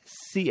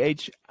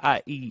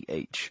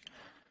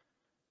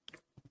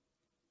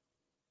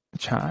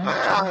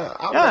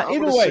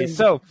 Either way,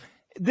 so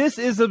this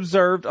is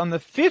observed on the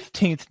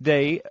 15th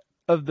day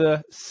of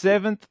the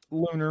 7th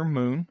lunar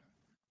moon,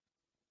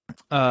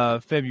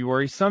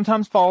 February.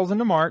 Sometimes falls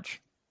into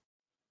March,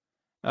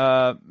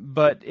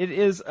 but it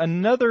is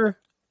another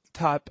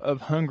type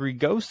of Hungry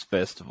Ghost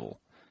Festival.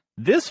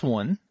 This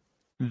one,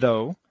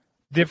 though,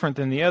 different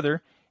than the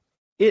other,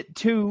 it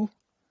too,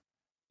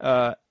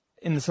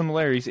 in the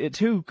similarities, it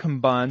too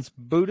combines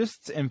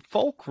Buddhists and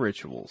folk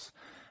rituals.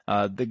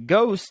 The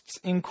ghosts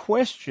in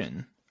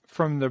question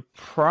from the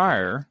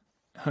prior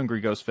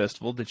Hungry Ghost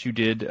Festival that you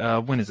did,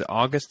 when is it,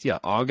 August? Yeah,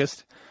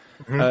 August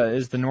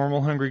is the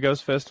normal Hungry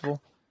Ghost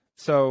Festival.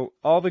 So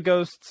all the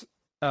ghosts,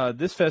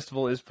 this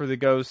festival is for the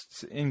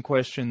ghosts in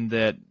question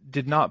that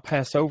did not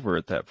pass over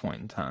at that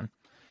point in time.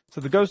 So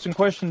the ghost in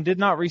question did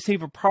not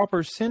receive a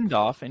proper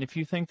send-off, and if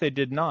you think they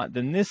did not,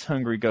 then this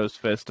Hungry Ghost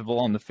Festival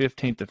on the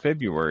 15th of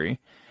February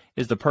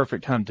is the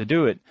perfect time to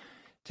do it.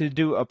 To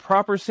do a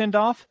proper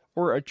send-off,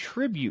 or a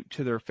tribute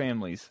to their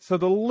families. So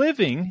the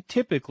living,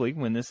 typically,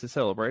 when this is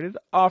celebrated,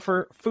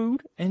 offer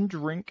food and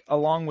drink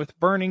along with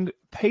burning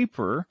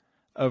paper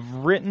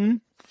of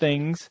written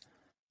things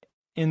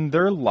in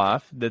their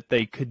life that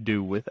they could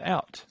do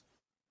without,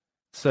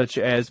 such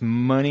as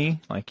money,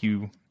 like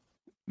you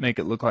make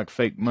it look like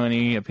fake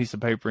money, a piece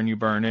of paper, and you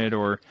burn it,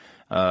 or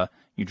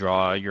you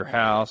draw your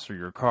house or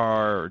your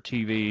car or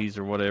TVs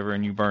or whatever,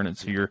 and you burn it.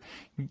 So you're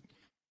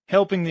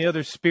helping the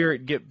other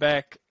spirit get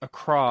back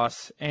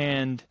across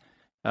and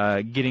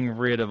getting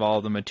rid of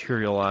all the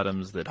material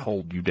items that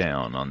hold you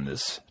down on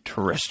this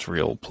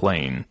terrestrial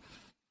plane.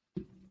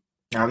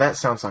 Now that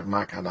sounds like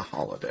my kind of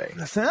holiday.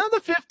 That's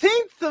the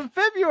 15th of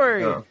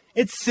February. Yeah.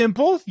 It's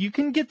simple. You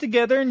can get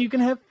together and you can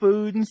have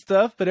food and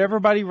stuff, but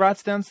everybody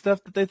writes down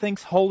stuff that they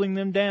think's holding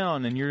them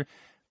down, and your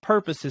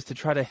purpose is to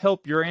try to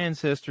help your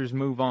ancestors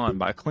move on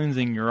by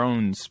cleansing your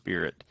own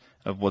spirit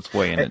of what's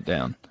weighing it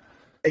down.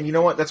 And you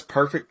know what? That's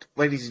perfect,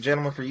 ladies and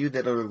gentlemen, for you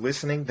that are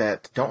listening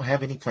that don't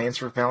have any plans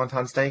for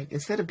Valentine's Day.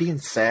 Instead of being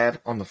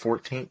sad on the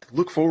 14th,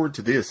 look forward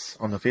to this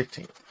on the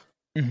 15th.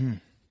 Mm-hmm.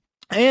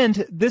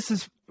 And this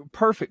is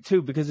perfect,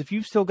 too, because if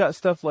you've still got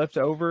stuff left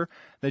over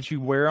that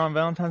you wear on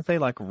Valentine's Day,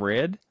 like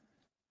red,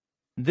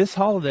 this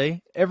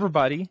holiday,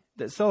 everybody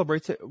that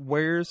celebrates it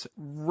wears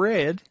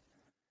red,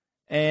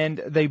 and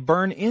they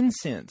burn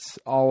incense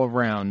all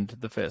around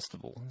the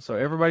festival. So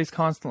everybody's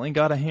constantly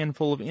got a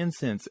handful of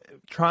incense,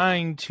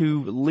 trying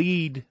to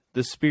lead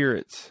the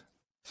spirits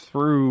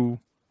through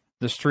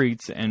the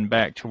streets and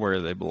back to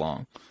where they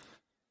belong.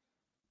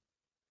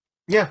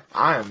 Yeah,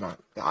 I am not.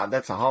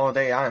 That's a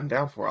holiday I am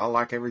down for. I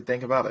like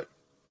everything about it.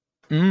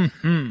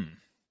 Mm-hmm.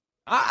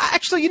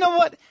 Actually, you know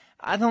what?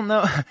 I don't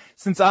know.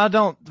 Since I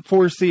don't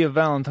foresee a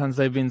Valentine's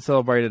Day being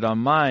celebrated on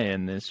my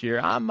end this year,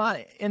 I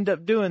might end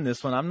up doing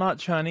this one. I'm not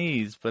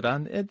Chinese, but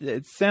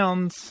it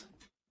sounds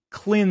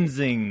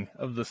cleansing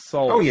of the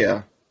soul. Oh,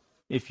 yeah.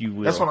 If you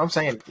will. That's what I'm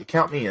saying. You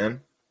count me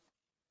in.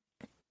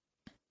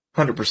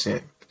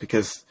 100%.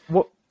 Because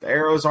the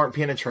arrows aren't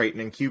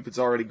penetrating and Cupid's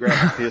already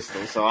grabbed the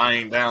pistol, so I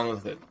ain't down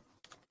with it.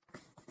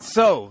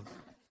 So,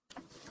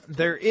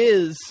 there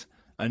is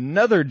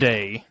another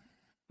day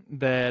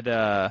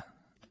that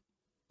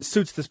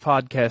suits this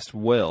podcast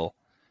well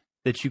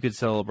that you could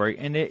celebrate,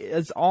 and it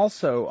is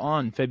also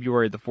on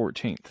February the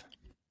 14th.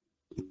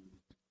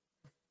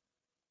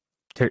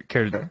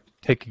 Care to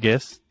take a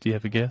guess? Do you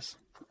have a guess?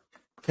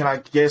 Can I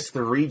guess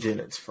the region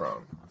it's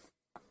from?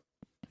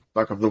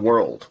 Like of the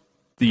world?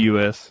 The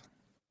U.S.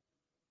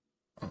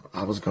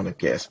 I was going to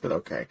guess, but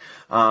okay.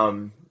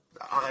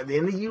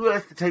 In the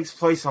U.S., it takes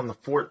place on the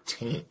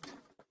 14th.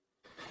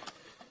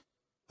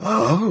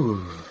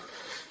 Oh.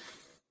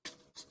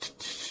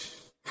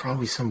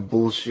 Probably some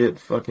bullshit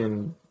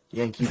fucking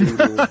Yankee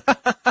Doodle.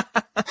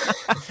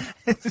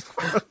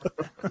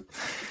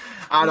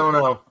 I don't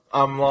know.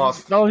 I'm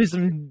lost. Probably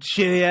some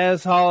shitty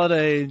ass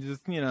holiday.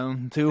 Just,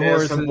 two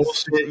horses. Some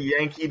bullshit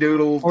Yankee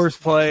Doodle.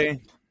 Horseplay.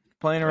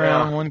 Playing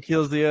around. One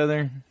kills the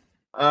other.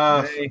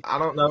 I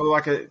don't know.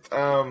 Like a,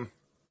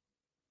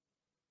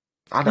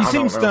 You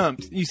seem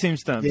stumped.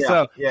 Yeah,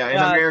 So, yeah. In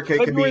America,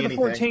 it could be anything.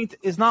 February the 14th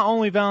is not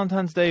only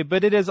Valentine's Day,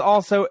 but it is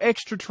also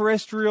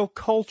Extraterrestrial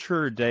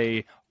Culture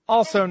Day,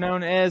 also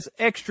known as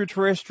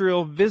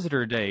Extraterrestrial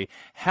Visitor Day.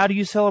 How do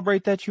you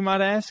celebrate that, you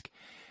might ask?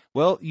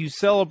 Well, you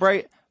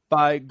celebrate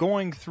by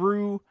going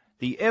through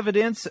the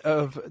evidence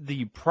of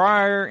the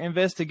prior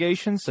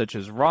investigations, such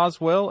as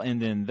Roswell,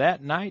 and then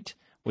that night,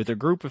 with a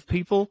group of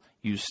people,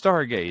 you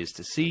stargaze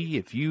to see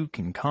if you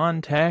can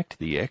contact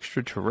the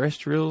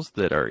extraterrestrials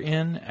that are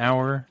in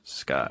our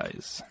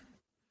skies.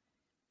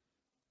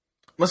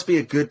 Must be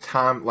a good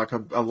time, like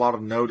a lot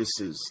of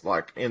notices,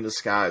 like in the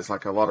skies,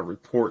 like a lot of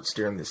reports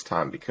during this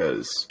time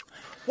because...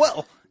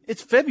 Well,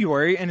 it's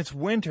February and it's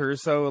winter,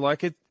 so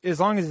like as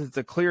long as it's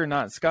a clear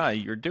night sky,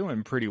 you're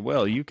doing pretty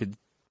well. You could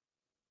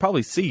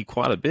probably see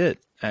quite a bit,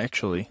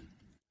 actually.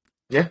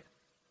 Yeah.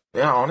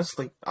 Yeah,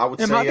 honestly, I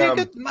would say...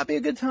 might be a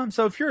good time.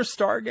 So if you're a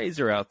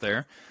stargazer out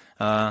there,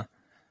 and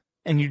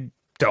you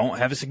don't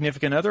have a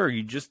significant other, or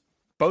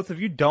both of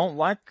you don't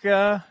like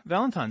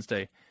Valentine's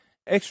Day,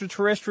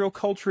 Extraterrestrial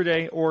Culture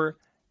Day, or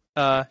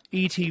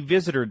E.T.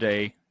 Visitor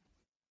Day,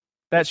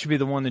 that should be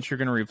the one that you're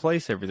going to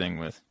replace everything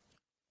with.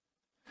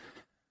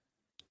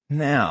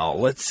 Now,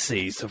 let's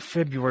see. So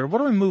February, what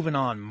are we moving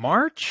on?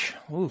 March?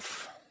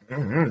 Oof.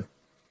 Mm-hmm.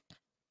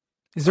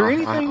 Is there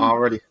anything...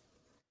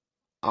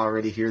 I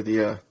already hear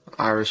the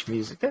Irish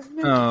music.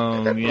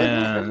 Oh,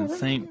 yeah,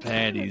 St.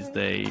 Paddy's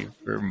Day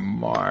for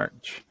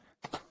March.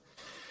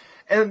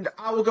 And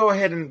I will go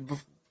ahead and,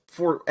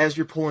 as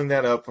you're pulling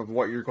that up of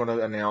what you're going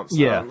to announce,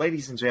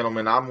 ladies and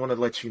gentlemen, I'm going to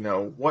let you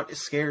know what is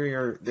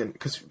scarier than,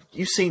 because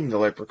you've seen the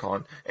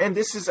leprechaun, and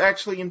this is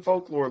actually in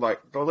folklore,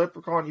 like, the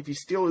leprechaun, if you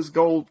steal his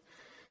gold,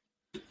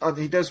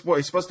 he does what?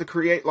 He's supposed to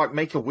create, like,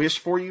 make a wish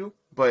for you,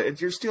 but if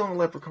you're stealing a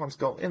leprechaun's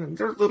gold, and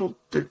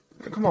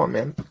come on,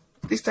 man.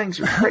 These things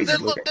are crazy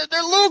looking.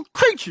 They're little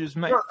creatures,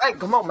 man. Hey,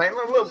 come on, man.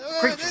 They're little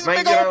creatures,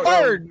 man. Big old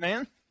bird,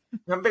 man.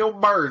 A big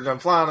old bird. I'm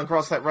flying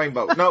across that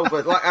rainbow. No,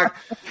 but like,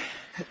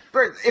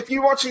 But if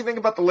you watch anything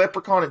about the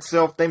leprechaun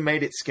itself, they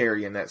made it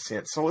scary in that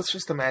sense. So let's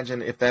just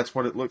imagine if that's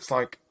what it looks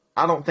like.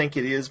 I don't think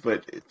it is,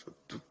 but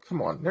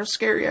come on, there's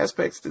scary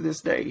aspects to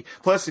this day.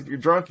 Plus, if you're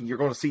drunk, you're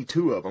going to see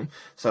two of them.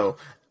 So,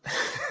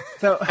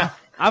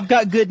 I've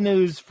got good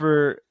news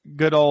for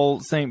good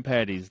old St.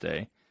 Paddy's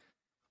Day.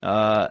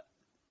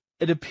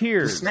 It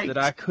appears that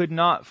I could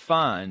not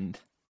find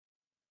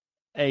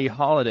a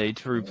holiday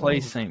to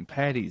replace St.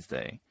 Paddy's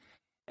Day.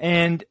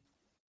 And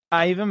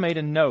I even made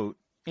a note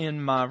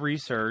in my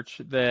research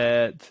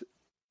that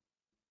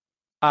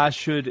I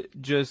should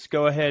just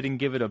go ahead and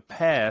give it a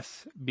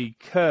pass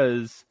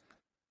because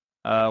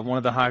one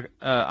of the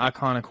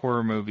iconic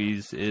horror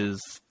movies is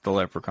The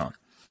Leprechaun.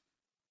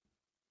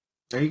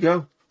 There you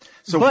go.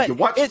 So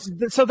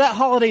so that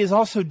holiday is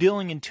also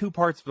dealing in two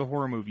parts of the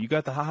horror movie. You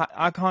got the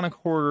iconic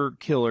horror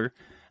killer,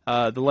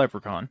 the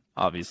Leprechaun,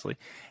 obviously,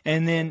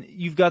 and then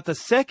you've got the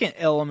second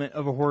element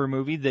of a horror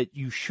movie that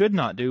you should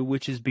not do,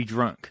 which is be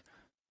drunk.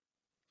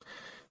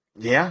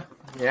 Yeah,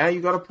 you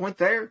got a point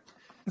there.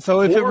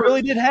 So if it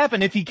really did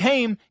happen, if he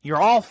came,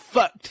 you're all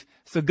fucked.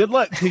 So good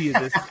luck to you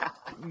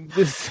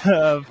this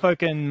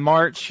fucking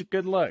March.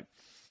 Good luck.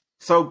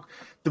 So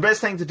the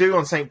best thing to do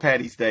on St.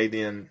 Paddy's Day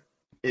then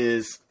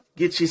is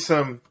get you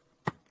some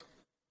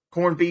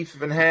corned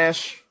beef and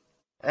hash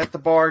at the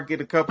bar,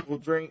 get a couple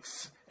of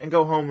drinks, and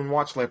go home and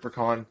watch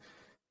Leprechaun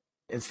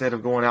instead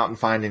of going out and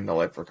finding the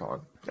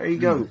Leprechaun. There you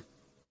go.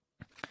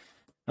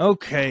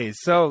 Okay,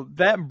 so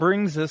that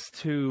brings us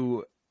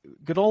to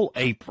good old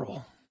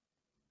April.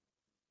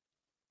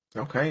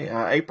 Okay,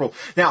 April.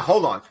 Now,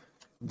 hold on.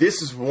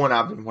 This is one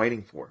I've been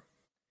waiting for.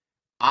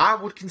 I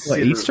would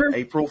consider Easter?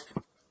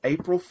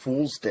 April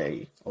Fool's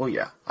Day. Oh,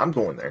 yeah, I'm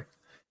going there.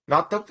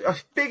 Not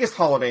the biggest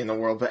holiday in the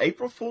world, but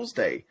April Fool's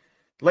Day.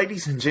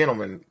 Ladies and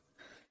gentlemen,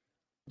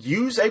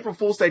 use April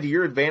Fool's Day to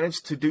your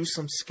advantage to do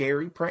some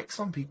scary pranks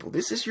on people.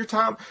 This is your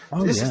time.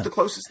 This is the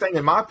closest thing,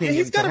 in my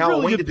opinion, to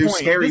Halloween to do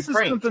scary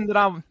pranks. Something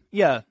that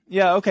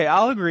okay,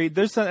 I'll agree.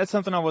 That's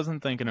something I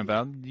wasn't thinking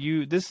about.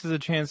 This is a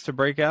chance to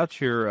break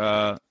out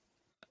your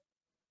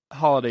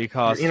holiday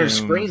costumes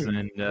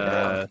and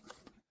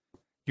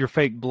your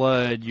fake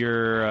blood,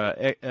 your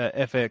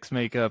FX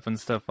makeup and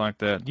stuff like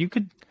that. You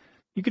could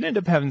end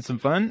up having some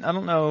fun. I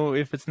don't know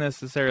if it's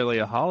necessarily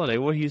a holiday.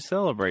 What are you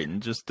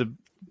celebrating? Just to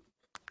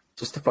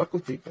fuck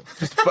with people.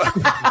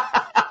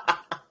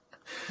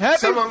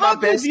 Happy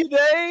Father's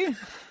Day.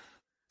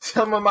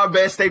 Some of my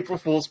best April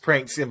Fool's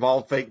pranks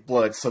involve fake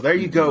blood. So there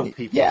you go,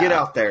 people. Yeah. Get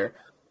out there.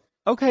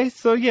 Okay,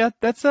 so yeah,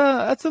 that's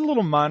a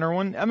little minor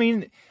one. I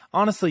mean,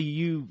 honestly,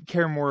 you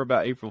care more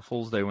about April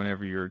Fool's Day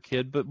whenever you're a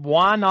kid, but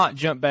why not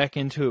jump back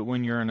into it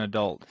when you're an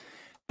adult?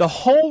 The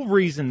whole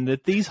reason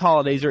that these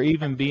holidays are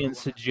even being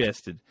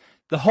suggested,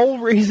 the whole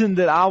reason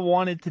that I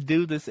wanted to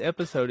do this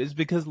episode is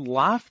because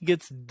life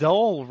gets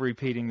dull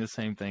repeating the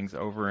same things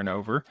over and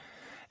over,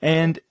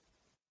 and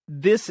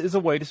this is a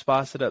way to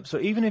spice it up. So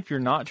even if you're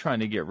not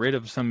trying to get rid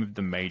of some of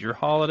the major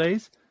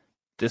holidays,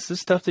 this is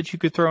stuff that you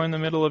could throw in the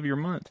middle of your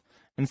month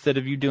instead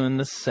of you doing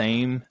the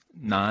same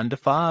 9 to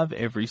 5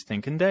 every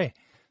stinking day.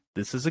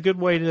 This is a good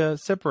way to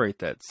separate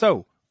that.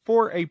 So,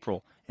 for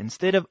April,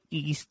 instead of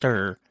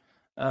Easter,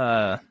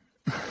 have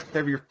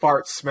your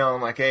farts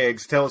smelling like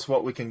eggs, tell us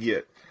what we can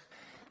get.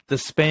 The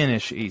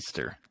Spanish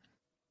Easter.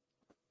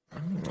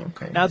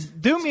 Okay. Now,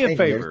 do me a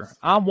favor.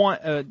 I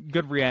want a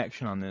good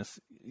reaction on this.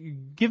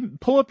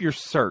 Pull up your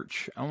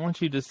search. I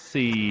want you to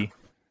see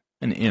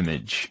an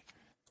image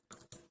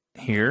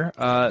here.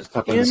 In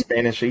the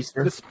Spanish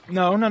Easter?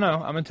 No. I'm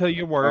going to tell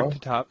you a word to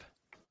top.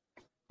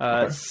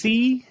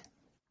 Capirote.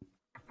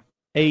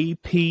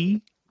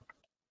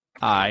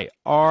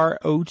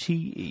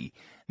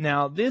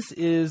 Now, this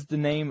is the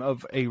name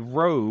of a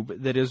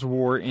robe that is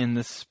worn in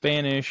the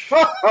Spanish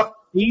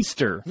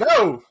Easter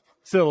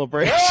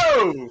celebration.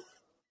 No!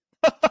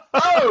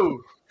 Oh!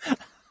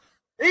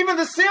 Even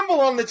the symbol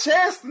on the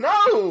chest?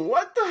 No!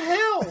 What the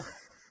hell?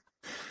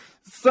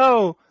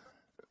 So,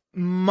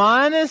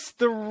 minus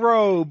the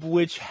robe,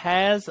 which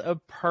has a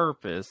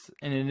purpose,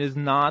 and it is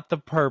not the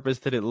purpose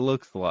that it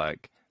looks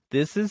like.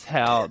 This is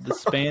how the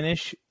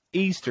Spanish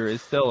Easter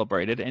is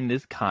celebrated, and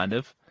is kind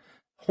of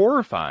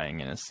horrifying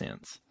in a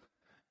sense.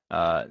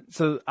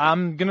 So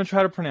I'm going to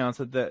try to pronounce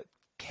it, that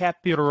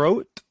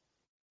capirote,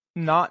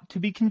 not to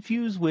be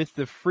confused with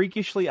the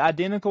freakishly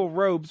identical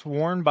robes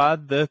worn by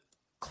the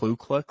Ku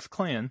Klux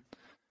Klan.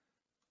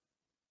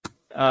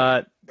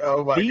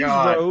 These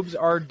robes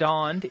are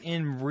donned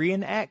in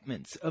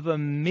reenactments of a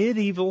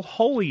medieval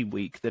Holy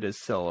Week that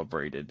is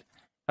celebrated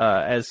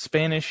as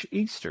Spanish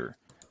Easter.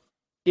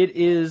 It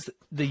is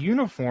the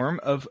uniform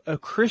of a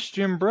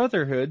Christian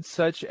brotherhood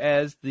such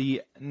as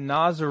the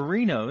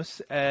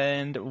Nazarenos,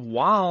 and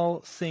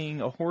while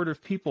seeing a horde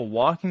of people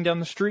walking down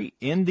the street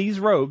in these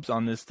robes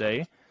on this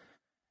day,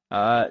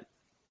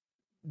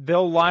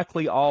 they'll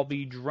likely all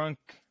be drunk,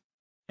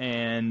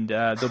 and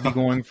they'll be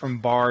going from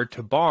bar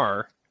to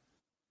bar.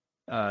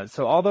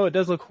 So although it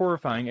does look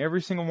horrifying,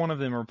 every single one of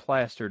them are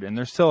plastered, and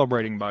they're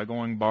celebrating by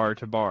going bar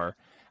to bar.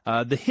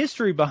 The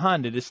history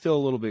behind it is still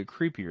a little bit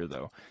creepier,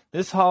 though.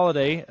 This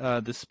holiday,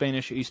 the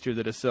Spanish Easter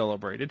that is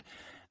celebrated,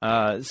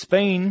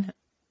 Spain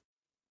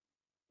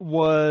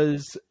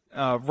was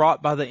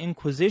wrought by the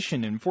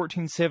Inquisition in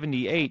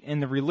 1478,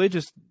 and the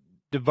religious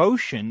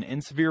devotion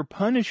and severe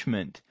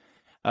punishment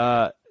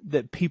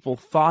that people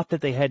thought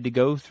that they had to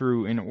go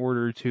through in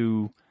order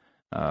to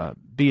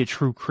be a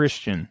true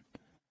Christian.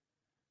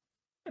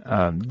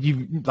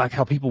 Like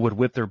how people would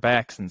whip their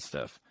backs and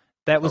stuff.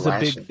 That was a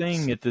big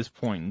thing at this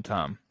point in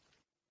time.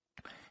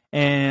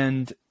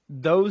 And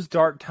those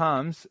dark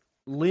times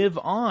live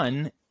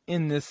on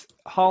in this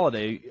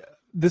holiday.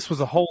 This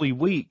was a holy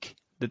week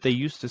that they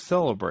used to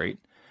celebrate,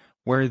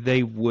 where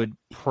they would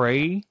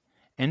pray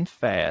and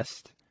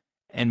fast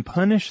and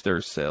punish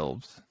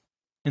themselves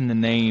in the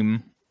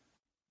name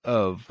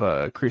of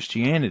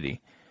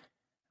Christianity.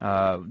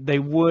 They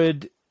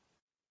would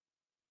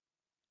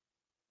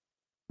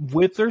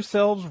whip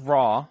themselves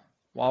raw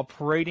while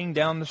parading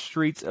down the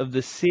streets of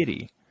the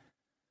city.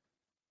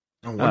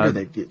 No wonder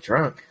they'd get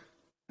drunk.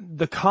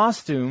 The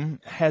costume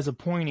has a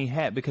pointy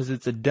hat because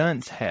it's a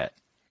dunce hat,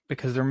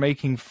 because they're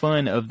making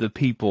fun of the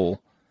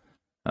people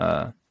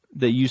that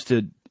used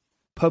to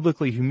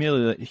publicly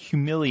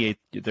humiliate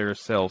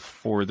themselves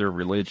for their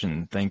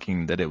religion,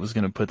 thinking that it was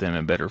going to put them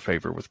in better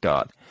favor with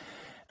God.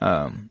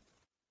 And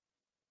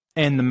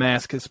the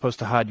mask is supposed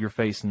to hide your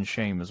face in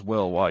shame as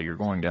well while you're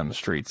going down the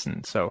streets.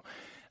 And so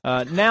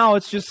now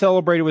it's just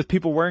celebrated with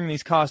people wearing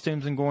these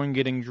costumes and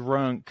getting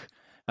drunk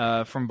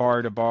from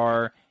bar to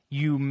bar.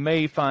 You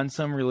may find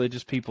some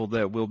religious people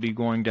that will be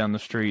going down the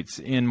streets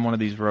in one of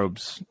these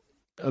robes,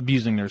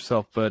 abusing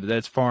themselves, but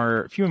that's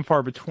few and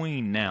far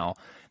between now.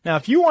 Now,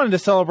 if you wanted to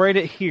celebrate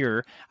it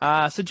here,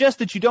 I suggest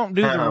that you don't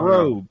do the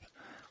robe.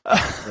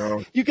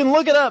 No. You can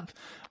look it up,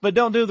 but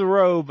don't do the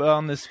robe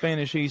on this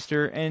Spanish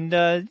Easter, and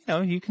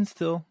you can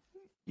still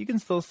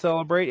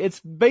celebrate.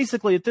 It's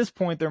basically, at this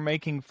point, they're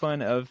making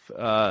fun of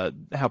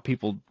how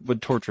people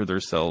would torture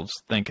themselves,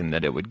 thinking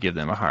that it would give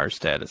them a higher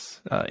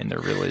status in their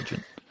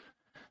religion.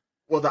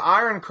 Well, the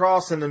iron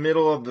cross in the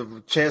middle of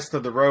the chest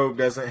of the robe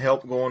doesn't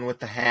help going with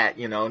the hat,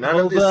 None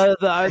of this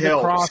the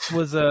cross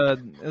was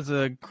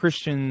a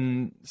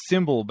Christian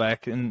symbol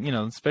back in,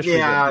 especially.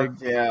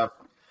 Yeah.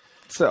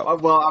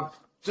 So,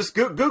 just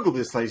Google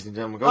this, ladies and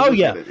gentlemen. Go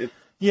yeah. at it.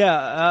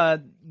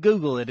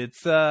 Google it.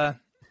 It's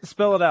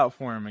spell it out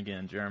for him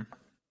again, Jerm.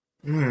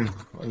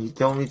 Well, you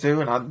telling me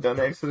to, and I done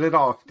exited it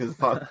off because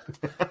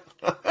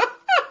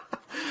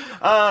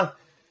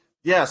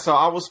yeah, so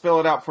I will spell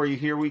it out for you.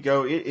 Here we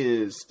go. It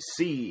is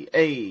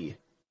CAPIROTE.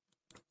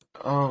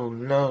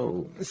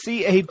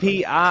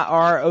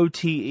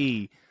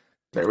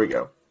 There we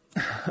go.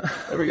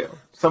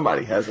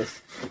 Somebody has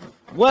us.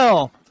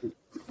 Well,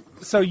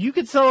 so you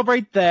could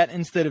celebrate that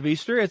instead of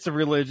Easter. It's a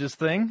religious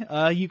thing.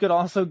 You could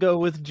also go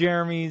with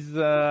Jeremy's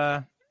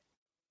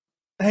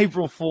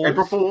April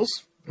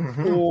Fools.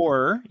 Mm-hmm.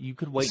 Or you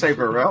could wait. Save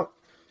her out.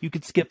 You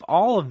could skip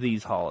all of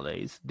these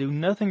holidays, do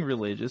nothing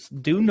religious,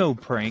 do no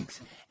pranks,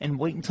 and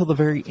wait until the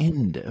very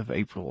end of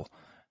April,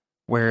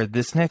 where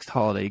this next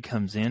holiday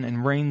comes in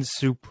and reigns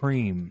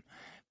supreme.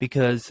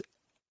 Because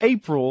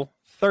April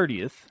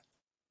 30th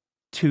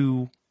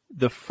to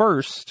the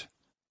 1st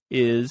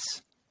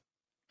is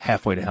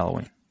halfway to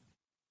Halloween.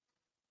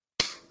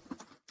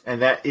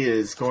 And that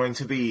is going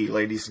to be,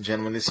 ladies and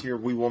gentlemen, this year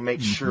we will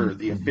make sure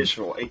the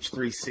official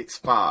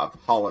H365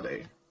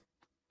 holiday.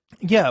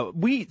 Yeah,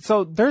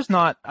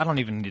 I don't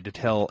even need to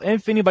tell.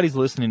 If anybody's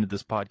listening to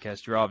this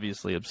podcast, you're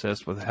obviously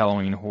obsessed with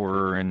Halloween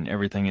horror and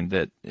everything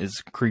that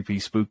is creepy,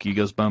 spooky,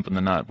 goes bump in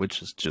the night,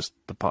 which is just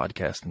the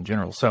podcast in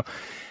general. So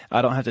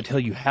I don't have to tell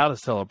you how to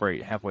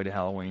celebrate halfway to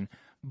Halloween.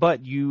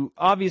 But you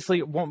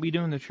obviously won't be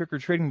doing the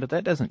trick-or-treating, but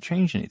that doesn't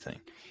change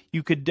anything.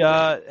 You could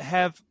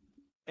have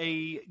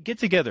a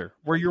get-together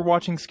where you're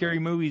watching scary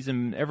movies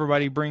and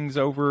everybody brings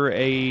over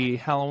a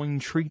Halloween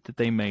treat that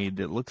they made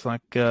that looks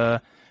like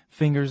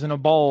fingers in a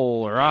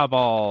bowl or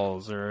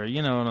eyeballs, or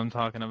you know what I'm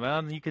talking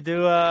about. And you could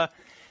do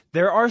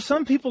there are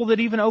some people that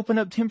even open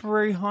up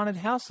temporary haunted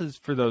houses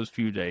for those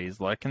few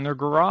days, like in their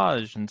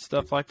garage and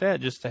stuff like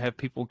that, just to have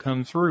people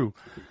come through.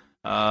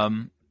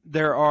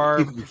 There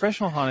are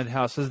professional haunted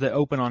houses that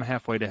open on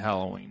halfway to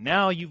Halloween.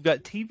 Now you've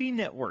got TV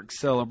networks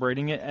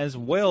celebrating it as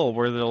well,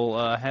 where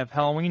they'll have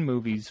Halloween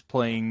movies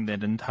playing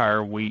that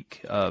entire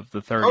week of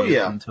the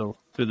 30th until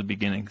through the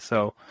beginning.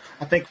 So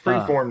I think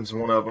Freeform's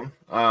one of them.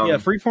 Yeah,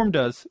 Freeform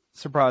does,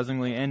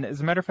 surprisingly. And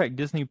as a matter of fact,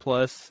 Disney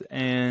Plus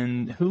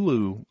and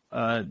Hulu,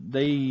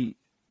 they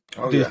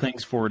do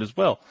things for it as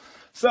well.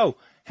 So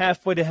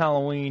halfway to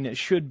Halloween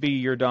should be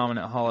your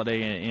dominant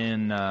holiday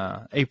in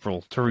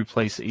April to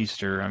replace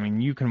Easter. I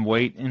mean, you can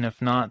wait, and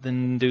if not,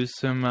 then do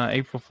some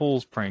April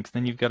Fool's pranks.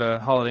 Then you've got a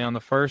holiday on the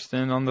 1st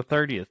and on the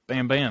 30th.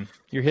 Bam, bam.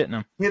 You're hitting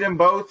them. Hit them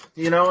both,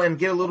 and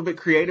get a little bit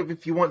creative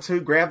if you want to.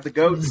 Grab the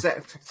goat,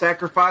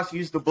 sacrifice,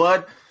 use the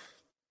blood.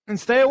 And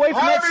stay away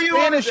from that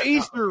Spanish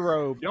Easter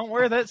robe. Don't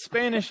wear that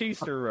Spanish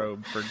Easter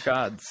robe. For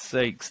God's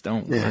sakes,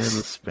 don't wear the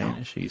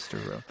Spanish Easter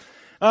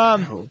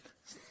robe.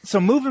 So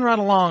moving right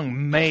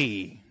along,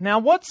 May. Now,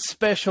 what's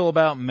special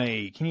about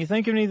May? Can you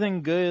think of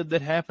anything good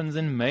that happens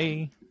in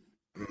May?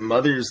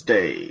 Mother's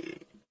Day.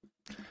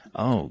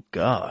 Oh,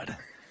 God.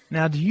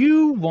 Now, do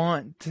you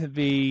want to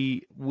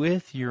be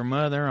with your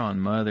mother on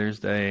Mother's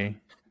Day?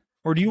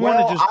 Or do you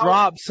want to just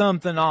drop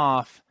something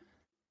off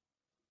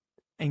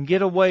and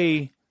get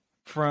away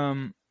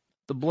from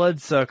the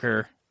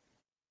bloodsucker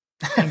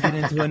and get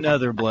into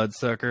another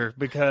bloodsucker?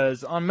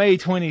 Because on May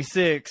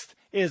 26th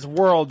is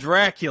World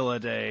Dracula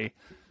Day.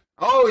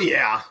 Oh,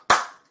 yeah.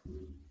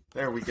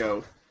 There we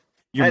go.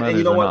 Your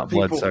mothers are not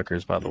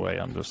bloodsuckers, by the way.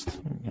 I'm just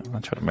I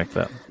try to make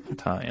that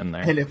tie in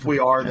there. And if we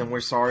are, then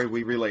we're sorry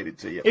we related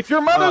to you. If your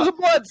mother's a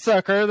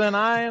bloodsucker, then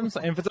I am.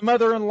 If it's a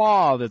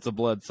mother-in-law that's a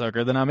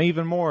bloodsucker, then I'm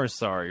even more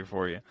sorry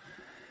for you.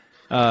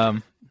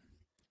 But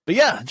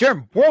yeah,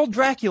 Jeremy, World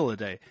Dracula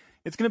Day.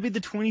 It's going to be the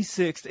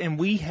 26th, and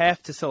we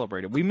have to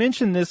celebrate it. We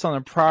mentioned this on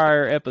a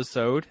prior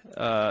episode.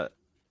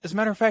 As a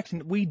matter of fact,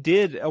 we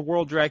did a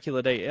World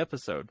Dracula Day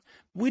episode.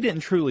 We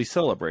didn't truly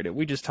celebrate it.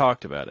 We just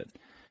talked about it.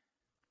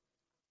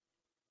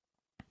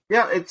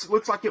 Yeah, it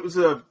looks like it was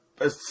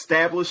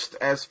established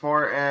as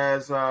far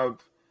as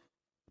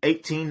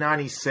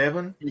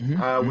 1897,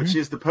 which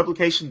is the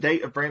publication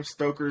date of Bram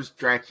Stoker's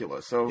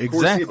Dracula. So, of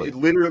course, it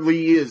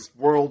literally is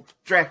World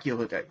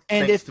Dracula Day.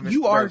 And if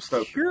you are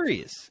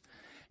curious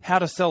how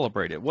to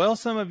celebrate it, well,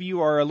 some of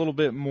you are a little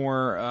bit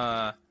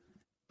more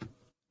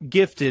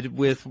gifted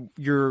with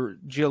your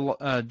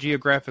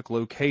geographic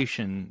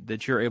location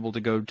that you're able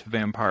to go to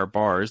vampire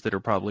bars that are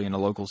probably in a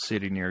local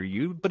city near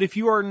you. But if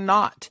you are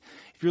not,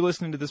 if you're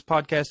listening to this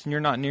podcast and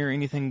you're not near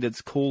anything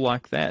that's cool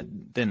like that,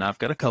 then I've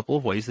got a couple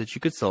of ways that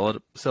you could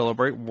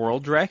celebrate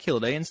World Dracula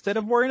Day instead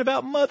of worrying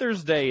about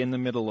Mother's Day in the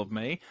middle of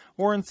May,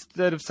 or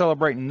instead of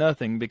celebrating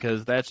nothing,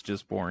 because that's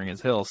just boring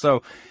as hell.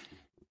 So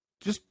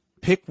just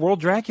pick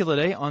World Dracula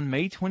Day on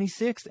May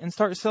 26th and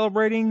start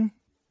celebrating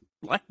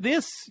like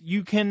this.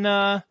 You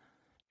can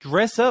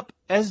dress up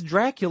as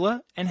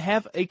Dracula and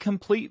have a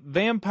complete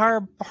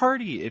vampire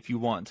party if you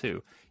want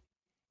to.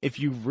 If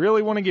you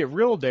really want to get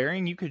real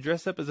daring, you could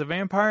dress up as a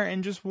vampire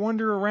and just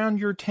wander around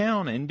your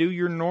town and do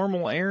your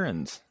normal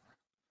errands.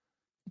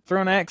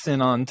 Throw an accent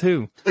on,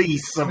 too.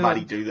 Please,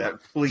 somebody do that,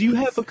 please. Do you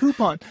have a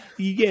coupon?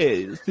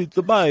 Yes, it's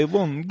a buy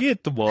one,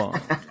 get the one.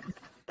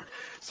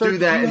 So do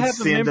that do you and have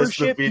send a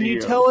membership? us the video. Can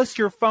you tell us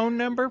your phone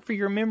number for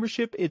your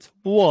membership? It's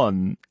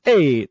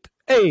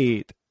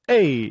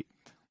 1-888.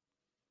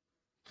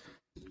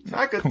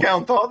 I could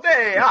count all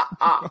day.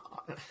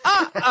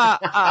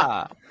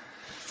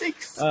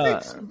 Six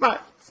months.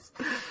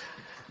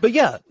 But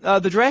yeah,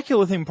 the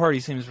Dracula theme party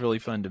seems really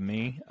fun to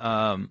me.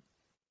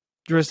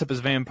 Dressed up as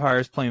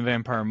vampires, playing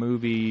vampire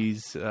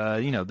movies,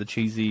 the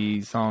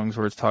cheesy songs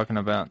where it's talking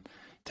about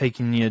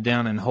taking you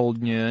down and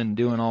holding you and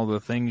doing all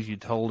the things you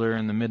told her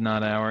in the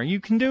midnight hour.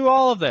 You can do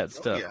all of that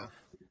stuff. Yeah.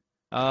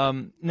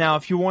 Now,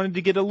 if you wanted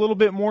to get a little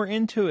bit more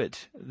into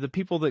it, the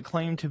people that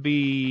claim to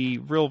be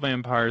real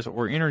vampires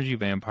or energy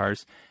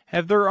vampires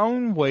have their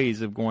own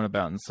ways of going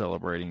about and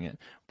celebrating it,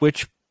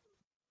 which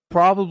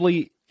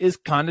probably is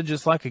kind of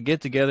just like a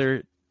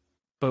get-together,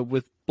 but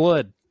with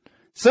blood.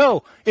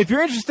 So, if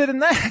you're interested in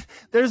that,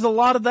 there's a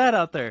lot of that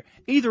out there.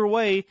 Either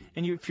way,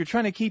 and if you're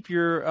trying to keep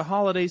your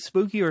holidays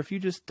spooky, or if you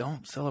just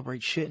don't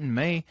celebrate shit in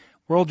May,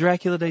 World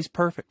Dracula Day's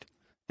perfect.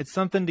 It's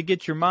something to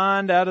get your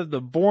mind out of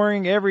the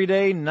boring,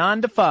 everyday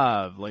 9 to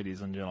 5,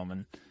 ladies and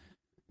gentlemen.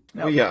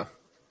 Now, yeah.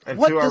 And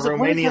to our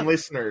Romanian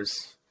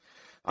listeners,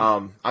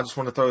 I just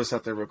want to throw this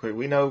out there real quick.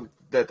 We know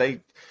that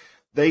they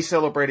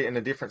celebrate it in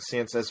a different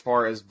sense as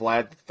far as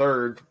Vlad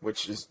III,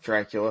 which is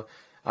Dracula,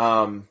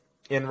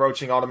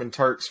 enroaching Ottoman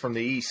Turks from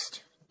the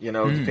east,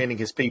 defending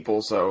his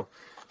people. So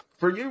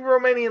for you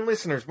Romanian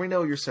listeners, we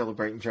know you're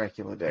celebrating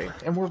Dracula Day,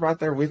 and we're right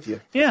there with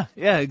you. Yeah,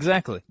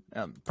 exactly.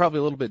 Probably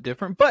a little bit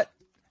different, but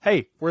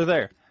hey, we're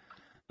there.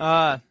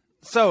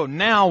 So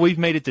now we've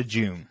made it to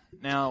June.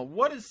 Now,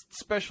 what is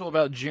special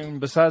about June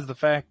besides the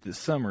fact that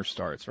summer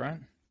starts, right?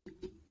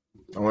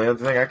 The only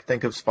other thing I can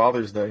think of is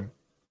Father's Day.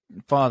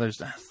 Father's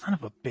Day. Son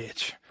of a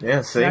bitch.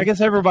 Yeah, see? I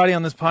guess everybody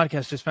on this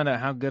podcast just found out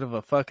how good of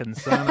a fucking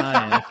son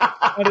I am.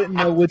 I didn't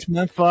know which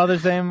month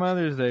Father's Day and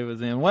Mother's Day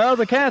was in. Well,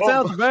 the cat's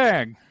out the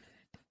bag.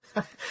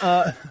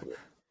 I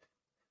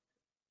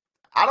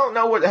don't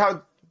know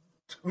how...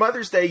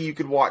 Mother's Day, you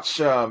could watch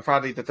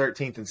Friday the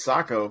 13th and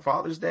Psycho.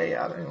 Father's Day,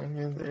 I don't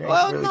know.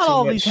 Well, really not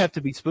all these have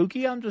to be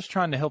spooky. I'm just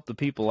trying to help the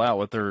people out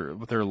with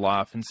their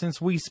life. And since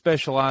we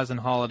specialize in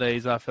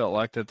holidays, I felt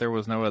like that there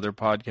was no other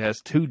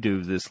podcast to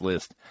do this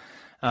list.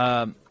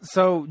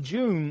 So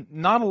June,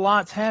 not a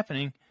lot's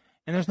happening,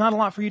 and there's not a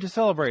lot for you to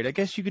celebrate. I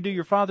guess you could do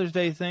your Father's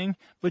Day thing,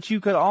 but you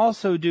could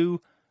also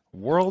do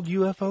World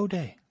UFO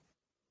Day,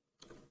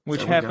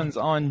 which happens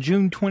on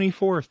June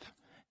 24th.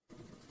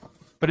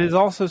 But it is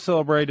also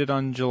celebrated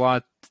on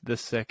July the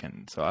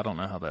 2nd, so I don't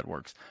know how that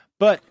works.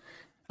 But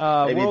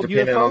World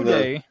UFO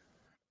Day...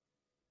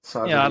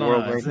 Yeah, I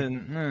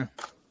don't know. It's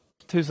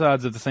two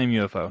sides of the same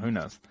UFO. Who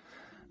knows?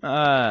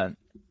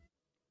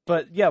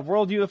 But yeah,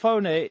 World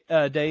UFO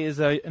Day is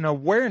an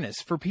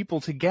awareness for people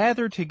to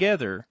gather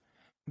together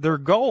their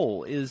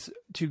goal is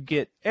to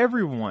get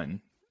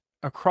everyone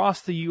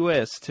across the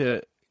U.S.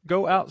 to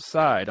go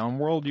outside on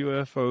World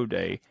UFO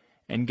Day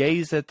and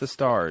gaze at the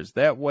stars.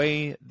 That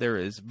way, there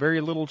is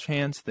very little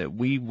chance that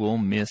we will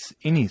miss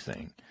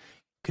anything.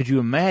 Could you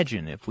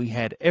imagine if we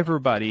had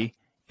everybody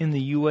in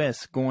the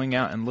U.S. going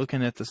out and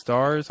looking at the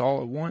stars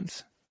all at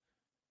once?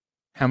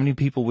 How many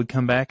people would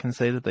come back and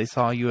say that they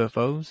saw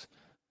UFOs?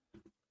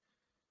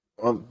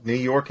 Well, New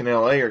York and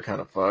L.A. are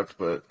kind of fucked,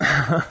 but...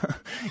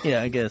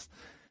 Yeah, I guess.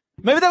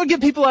 Maybe that would get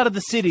people out of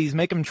the cities,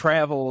 make them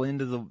travel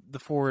into the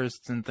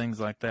forests and things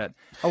like that.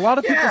 A lot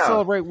of people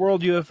celebrate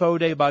World UFO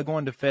Day by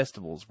going to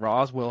festivals.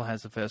 Roswell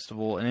has a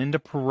festival, and into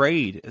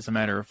Parade, as a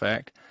matter of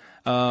fact.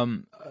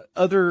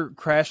 Other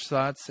crash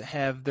sites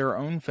have their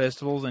own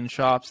festivals and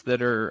shops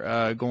that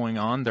are going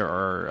on. There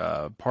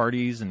are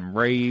parties and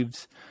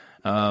raves.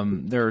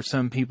 There are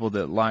some people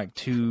that like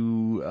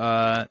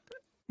to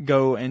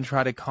go and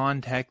try to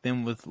contact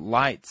them with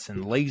lights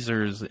and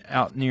lasers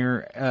out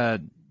near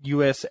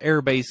U.S.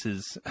 air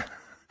bases.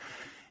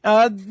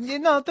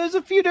 There's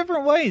a few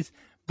different ways.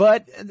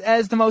 But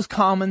as the most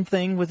common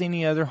thing with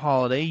any other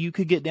holiday, you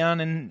could get down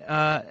and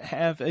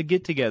have a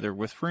get-together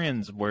with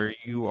friends where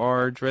you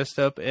are dressed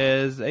up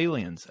as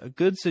aliens. A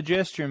good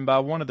suggestion by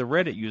one of the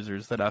Reddit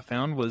users that I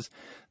found was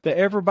that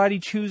everybody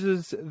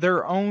chooses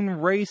their own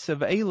race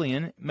of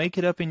alien, make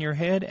it up in your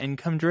head, and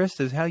come dressed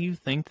as how you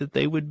think that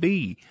they would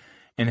be,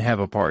 and have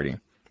a party.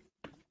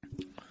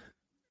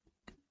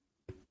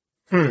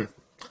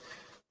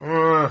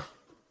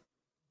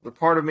 The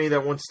part of me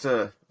that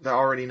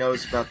already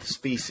knows about the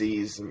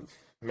species and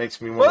makes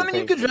me want Well, to I mean,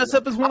 think, you could dress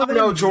up as one of them.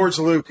 No, George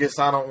Lucas,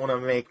 I don't want to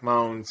make my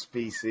own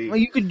species. Well,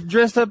 you could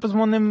dress up as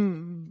one of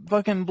them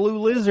fucking blue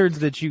lizards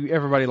that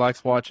everybody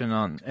likes watching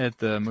at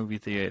the movie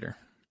theater.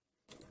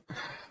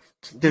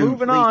 Dude,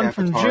 moving on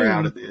from June.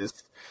 Out of this.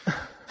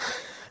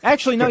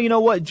 Actually, no, you know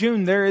what?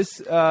 June, there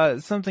is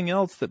something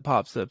else that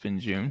pops up in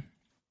June.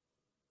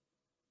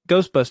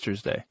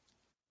 Ghostbusters Day,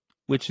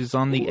 which is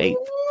on the 8th.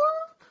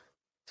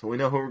 So we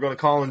know who we're going to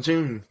call in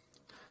June.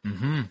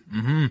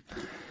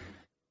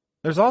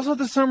 There's also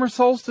the summer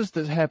solstice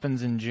that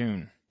happens in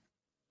June.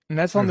 And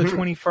that's on the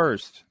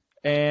 21st.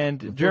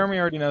 And Jeremy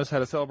already knows how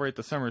to celebrate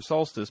the summer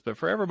solstice, but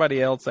for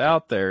everybody else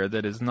out there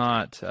that is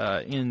not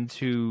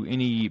into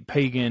any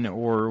pagan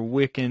or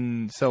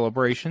Wiccan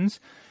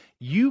celebrations,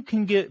 you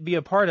can be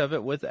a part of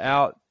it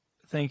without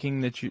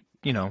thinking that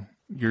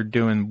you're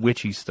doing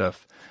witchy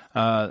stuff.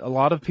 A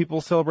lot of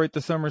people celebrate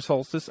the summer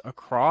solstice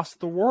across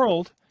the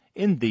world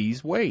in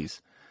these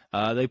ways.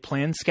 They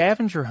plan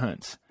scavenger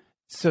hunts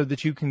so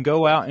that you can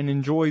go out and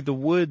enjoy the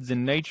woods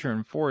and nature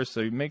and forests.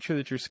 So you make sure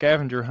that your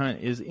scavenger hunt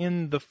is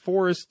in the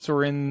forests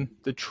or in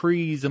the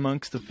trees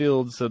amongst the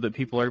fields so that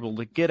people are able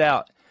to get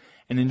out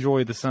and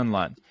enjoy the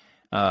sunlight.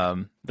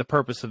 The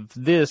purpose of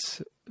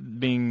this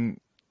being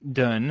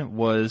done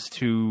was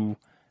to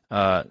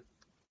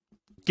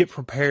get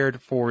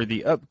prepared for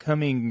the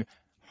upcoming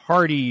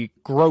hardy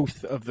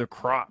growth of the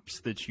crops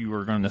that you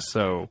are going to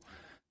sow.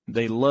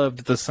 They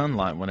loved the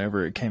sunlight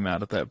whenever it came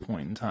out at that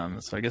point in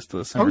time. So I guess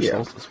the summer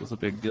solstice was a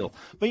big deal.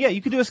 But yeah,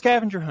 you could do a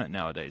scavenger hunt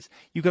nowadays.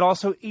 You could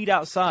also eat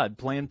outside,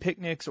 plan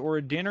picnics or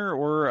a dinner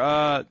or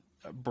a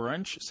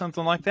brunch,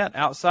 something like that,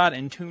 outside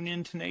and tune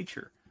into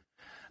nature.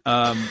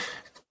 And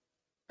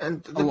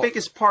the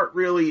biggest part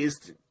really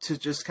is to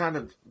just kind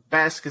of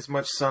bask as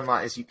much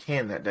sunlight as you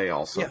can that day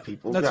also,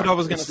 people. That's what I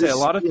was going to say. A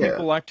lot of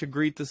people like to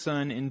greet the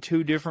sun in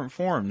two different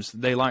forms.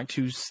 They like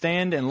to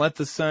stand and let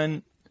the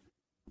sun...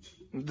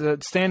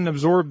 stand and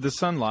absorb the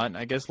sunlight,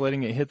 I guess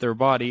letting it hit their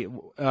body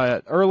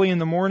early in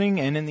the morning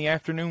and in the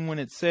afternoon when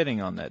it's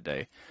setting on that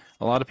day.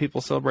 A lot of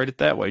people celebrate it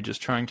that way,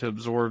 just trying to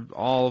absorb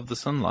all of the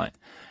sunlight.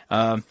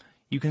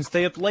 You can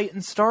stay up late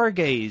and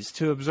stargaze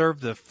to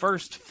observe the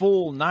first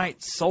full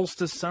night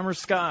solstice summer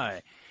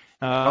sky.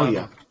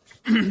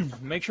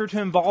 Make sure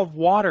to involve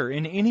water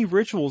in any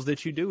rituals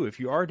that you do if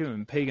you are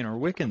doing pagan or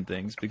Wiccan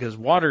things, because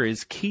water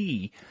is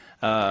key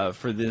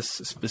for this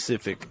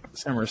specific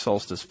summer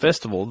solstice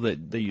festival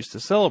that they used to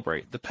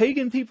celebrate. The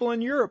pagan people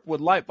in Europe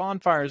would light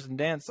bonfires and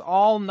dance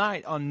all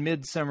night on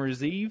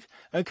Midsummer's Eve,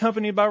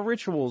 accompanied by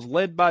rituals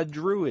led by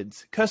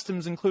druids,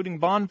 customs including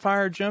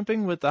bonfire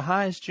jumping, with the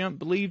highest jump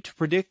believed to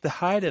predict the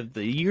height of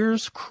the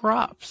year's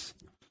crops.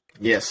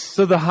 Yes.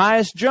 So the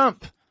highest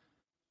jump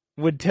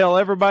would tell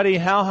everybody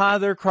how high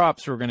their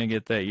crops were going to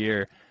get that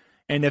year.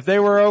 And if they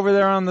were over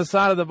there on the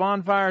side of the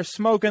bonfire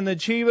smoking the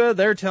chiba,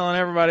 they're telling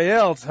everybody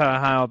else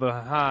how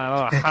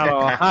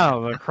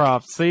the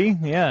crops. See?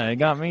 Yeah, it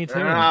got me too.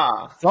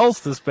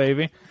 Solstice,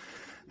 baby.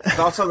 It's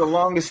also the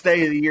longest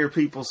day of the year,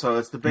 people, so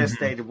it's the best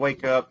day to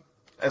wake up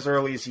as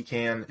early as you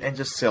can and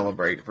just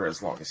celebrate for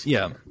as long as you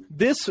can.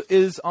 This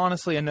is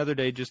honestly another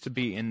day just to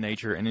be in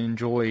nature and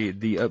enjoy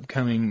the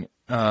upcoming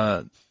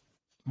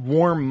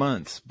warm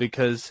months,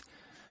 because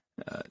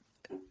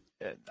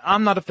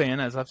I'm not a fan,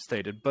 as I've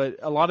stated, but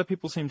a lot of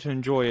people seem to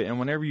enjoy it, and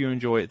whenever you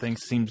enjoy it,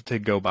 things seem to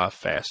go by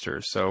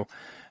faster. So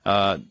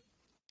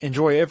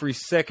enjoy every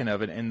second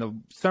of it, and the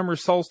summer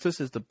solstice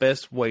is the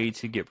best way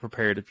to get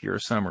prepared if you're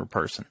a summer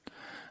person.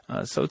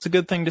 So it's a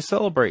good thing to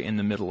celebrate in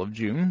the middle of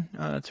June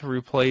to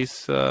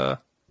replace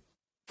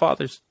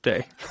Father's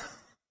Day.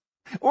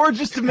 Or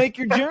just to make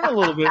your June a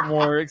little bit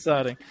more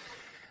exciting.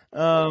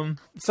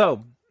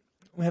 So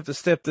we have to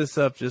step this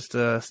up just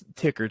a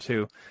tick or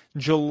two.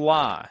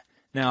 July.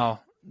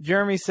 Now,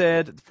 Jeremy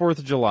said 4th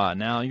of July.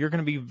 Now, you're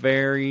going to be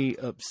very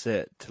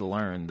upset to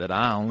learn that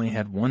I only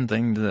had one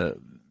thing that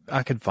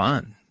I could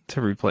find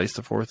to replace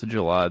the 4th of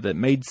July that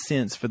made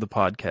sense for the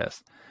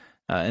podcast,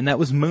 and that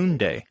was Moon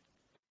Day.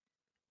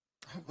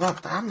 Well,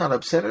 I'm not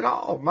upset at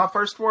all. My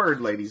first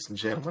word, ladies and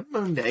gentlemen,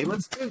 Moon Day.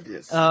 Let's do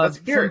this. Let's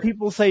hear it. Some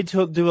people say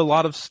to do a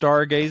lot of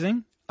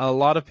stargazing. A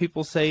lot of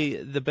people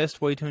say the best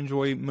way to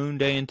enjoy Moon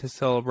Day and to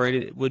celebrate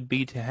it would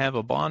be to have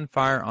a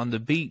bonfire on the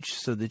beach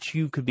so that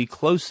you could be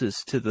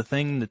closest to the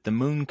thing that the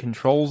moon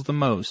controls the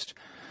most,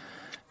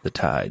 the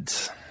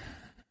tides.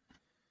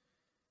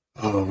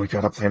 Oh, we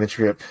got to plan a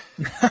trip.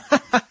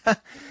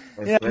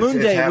 Moon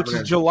Day, which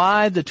is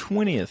July the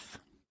 20th.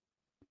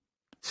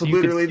 So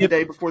literally the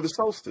day before the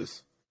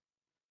solstice.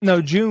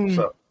 No,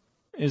 June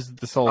is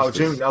the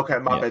solstice. Oh, June. Okay,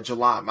 my bad.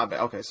 July. My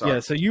bad. Okay, sorry. Yeah,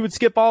 so you would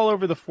skip all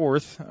over the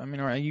 4th. I mean,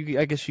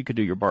 I guess you could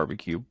do your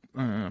barbecue.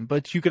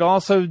 But you could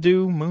also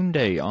do Moon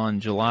Day on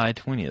July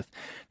 20th.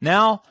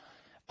 Now,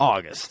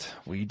 August.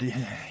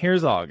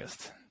 Here's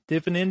August.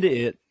 Dipping into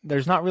it.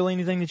 There's not really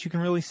anything that you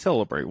can really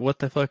celebrate. What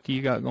the fuck do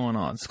you got going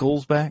on?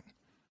 School's back?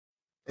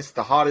 It's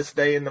the hottest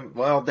day in the...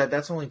 Well,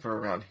 that's only for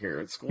around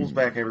here. School's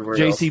back everywhere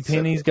J.C.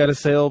 Penney's got a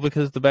sale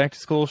because the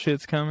back-to-school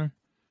shit's coming.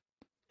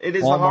 It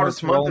is the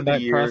hottest month of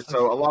the year,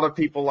 so a lot of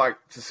people like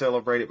to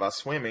celebrate it by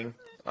swimming.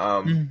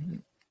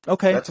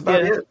 Okay. That's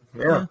about it.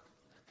 Yeah.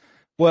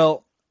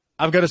 Well,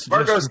 I've got a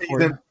suggestion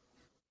for you.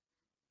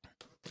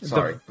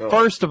 Sorry. The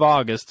 1st of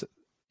August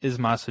is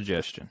my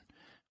suggestion,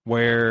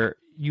 where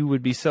you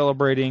would be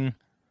celebrating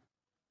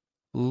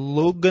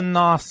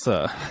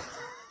Luganasa.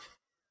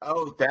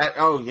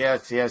 Oh,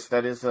 yes,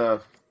 that is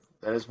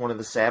one of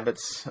the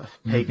Sabbath's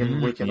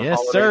pagan Wiccan holiday. Yes,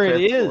 sir,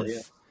 it festival, is.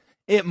 Yeah.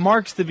 It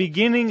marks the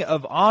beginning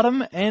of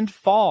autumn and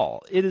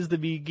fall. It is the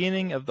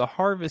beginning of the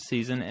harvest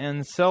season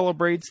and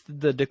celebrates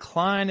the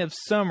decline of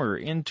summer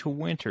into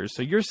winter.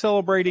 So you're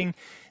celebrating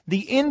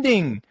the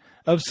ending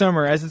of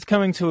summer as it's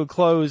coming to a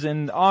close,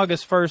 and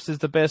August 1st is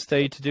the best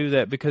day to do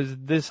that because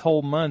this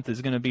whole month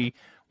is going to be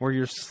where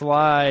you're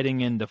sliding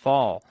into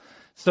fall.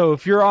 So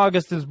if your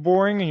August is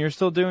boring and you're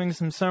still doing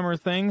some summer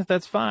things,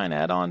 that's fine.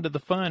 Add on to the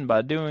fun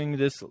by doing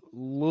this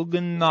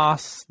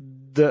Luganasa.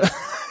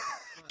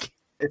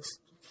 It's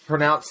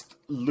pronounced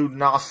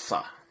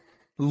Lunasa.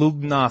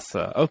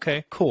 Lugnasa.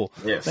 Okay, cool.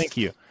 Yes. Thank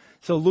you.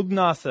 So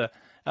Lugnasa,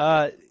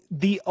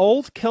 the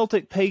old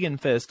Celtic pagan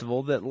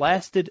festival that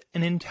lasted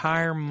an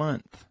entire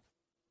month,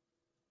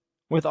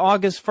 with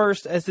August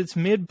 1st as its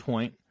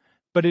midpoint,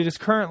 but it is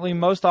currently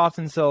most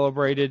often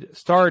celebrated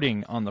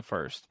starting on the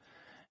 1st.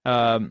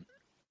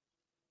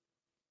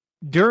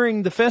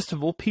 During the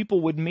festival,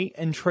 people would meet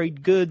and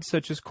trade goods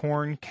such as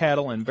corn,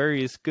 cattle, and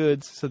various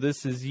goods. So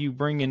this is you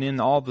bringing in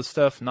all the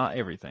stuff, not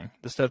everything,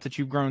 the stuff that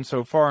you've grown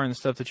so far and the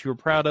stuff that you were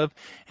proud of,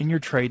 and you're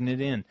trading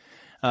it in.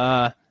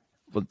 Well,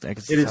 I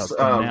guess that's how it's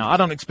going now. I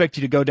don't expect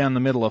you to go down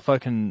the middle of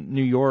fucking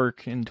New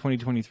York in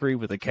 2023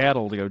 with a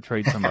cattle to go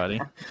trade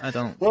somebody. I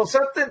don't. Well,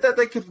 something that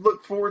they could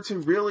look forward to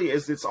really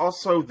is it's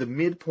also the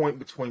midpoint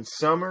between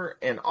summer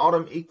and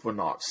autumn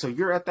equinox. So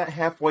you're at that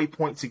halfway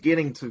point to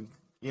getting to,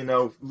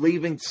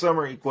 leaving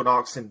summer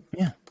equinox and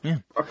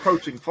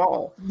approaching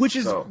fall. Which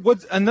is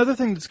what's another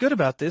thing that's good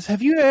about this.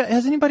 Has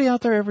anybody out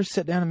there ever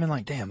sat down and been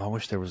like, damn, I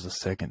wish there was a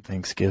second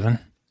Thanksgiving?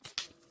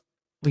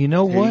 Well, you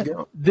know what?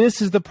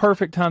 This is the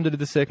perfect time to do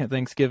the second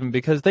Thanksgiving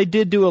because they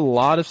did do a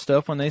lot of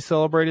stuff when they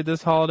celebrated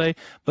this holiday,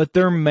 but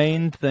their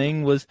main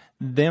thing was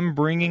them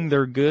bringing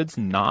their goods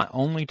not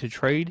only to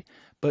trade,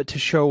 but to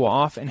show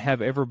off and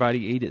have everybody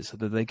eat it so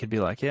that they could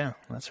be like, yeah,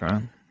 that's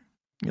right.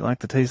 You like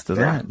the taste of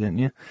that, didn't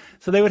you?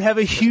 So they would have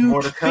a huge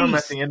more to come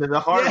at the end of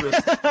the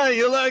harvest. Yeah,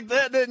 you like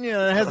that, didn't you?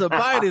 It has a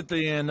bite at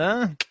the end,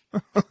 huh?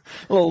 A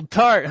little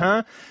tart,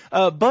 huh?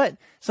 But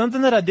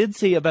something that I did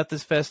see about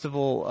this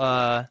festival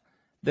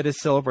that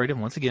is celebrated,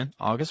 once again,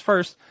 August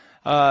 1st,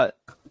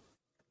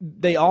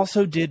 they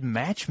also did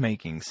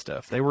matchmaking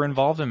stuff. They were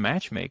involved in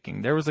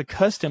matchmaking. There was a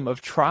custom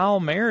of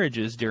trial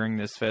marriages during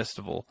this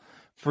festival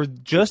for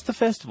just the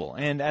festival.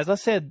 And as I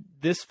said,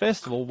 this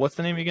festival, what's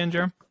the name again,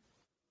 Jerem?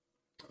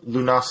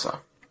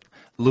 Lugnasa,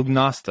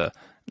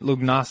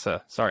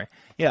 sorry.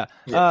 Yeah.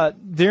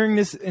 During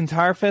this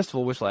entire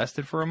festival, which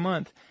lasted for a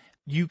month,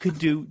 you could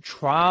do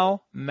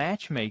trial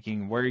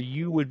matchmaking where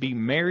you would be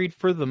married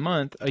for the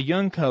month. A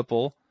young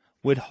couple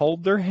would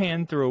hold their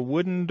hand through a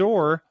wooden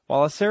door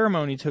while a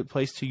ceremony took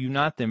place to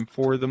unite them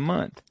for the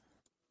month.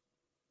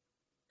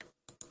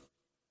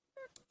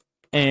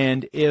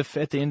 And if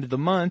at the end of the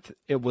month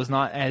it was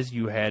not as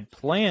you had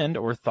planned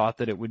or thought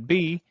that it would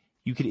be,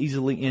 you could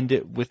easily end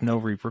it with no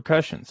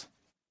repercussions.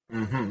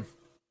 Mm-hmm.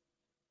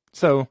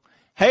 So,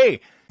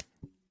 hey,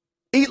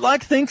 eat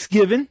like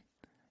Thanksgiving,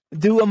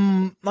 do a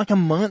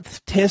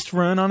month test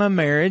run on a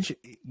marriage,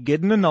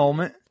 get an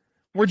annulment.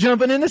 We're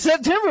jumping into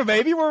September,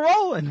 baby. We're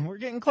rolling. We're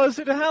getting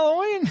closer to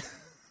Halloween.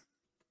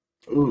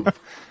 Ooh.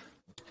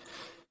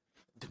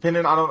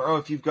 Depending, I don't know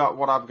if you've got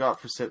what I've got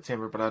for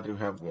September, but I do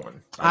have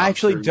one. I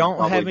actually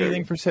don't have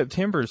anything for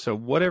September, so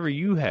whatever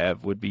you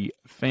have would be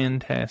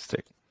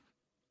fantastic.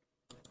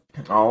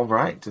 All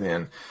right,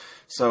 then.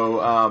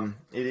 So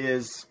it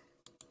is,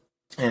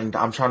 and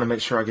I'm trying to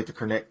make sure I get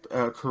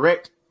the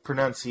correct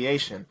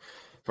pronunciation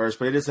first,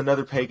 but it is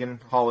another pagan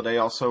holiday,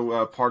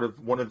 also part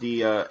of one of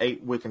the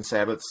 8 Wiccan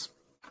Sabbaths,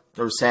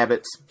 or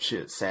Sabbaths,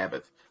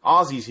 Sabbath.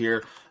 Aussies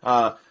here.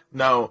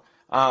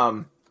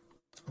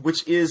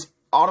 Which is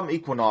autumn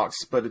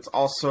equinox, but it's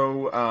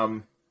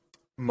also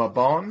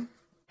Mabon.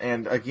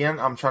 And again,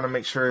 I'm trying to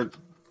make sure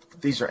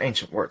these are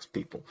ancient words,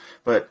 people.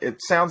 But it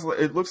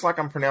looks like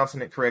I'm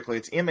pronouncing it correctly.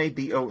 It's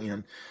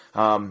Mabon.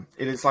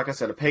 It is, like I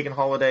said, a pagan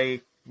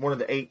holiday, one of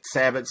the 8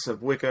 Sabbats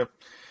of Wicca,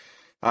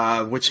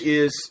 which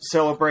is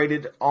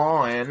celebrated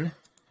on.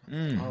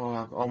 Oh,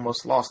 I've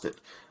almost lost it.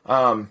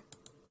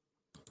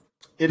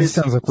 It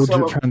sounds like we're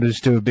trying to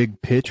just do a big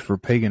pitch for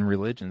pagan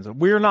religions.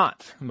 We're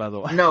not, by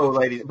the way. No,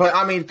 ladies. But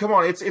I mean, come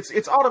on,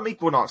 it's autumn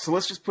equinox, so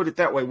let's just put it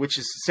that way, which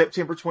is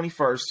September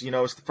 21st.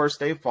 It's the first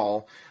day of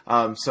fall.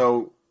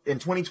 So in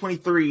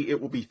 2023, it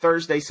will be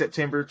Thursday,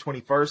 September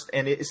 21st,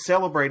 and it is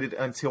celebrated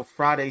until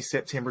Friday,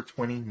 September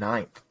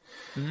 29th.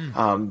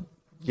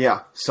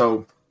 Yeah,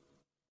 so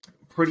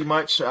pretty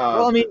much,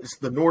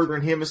 the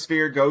northern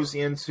hemisphere goes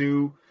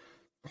into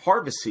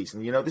harvest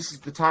season. This is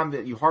the time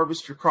that you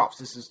harvest your crops.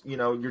 This is,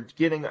 you're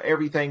getting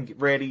everything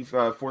ready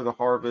for the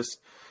harvest.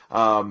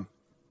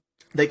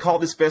 They call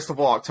this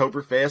festival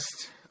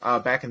Oktoberfest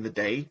back in the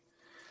day.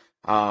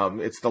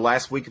 It's the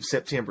last week of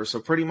September, so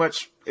pretty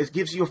much it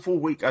gives you a full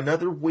week,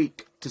 another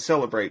week to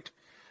celebrate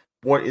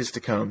what is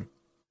to come.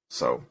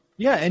 So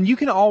yeah, and you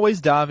can always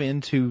dive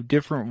into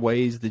different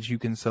ways that you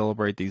can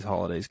celebrate these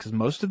holidays, because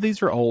most of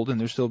these are old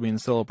and they're still being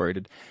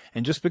celebrated.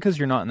 And just because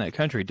you're not in that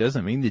country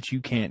doesn't mean that you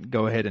can't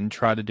go ahead and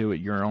try to do it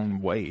your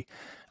own way.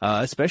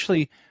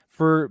 Especially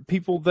for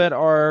people that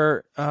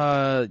are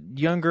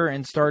younger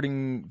and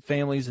starting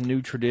families and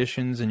new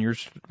traditions, and you're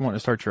wanting to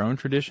start your own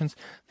traditions,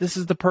 this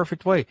is the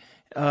perfect way.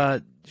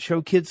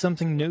 Show kids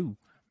something new,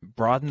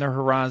 broaden their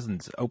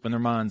horizons, open their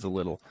minds a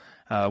little.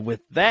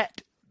 With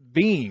that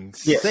being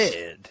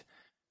said...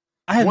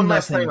 One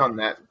last thing on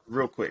that,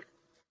 real quick.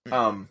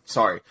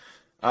 Sorry.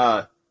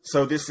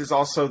 So this is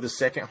also the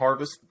second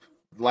harvest,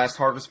 last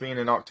harvest being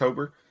in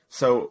October.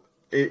 So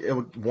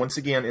it once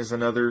again is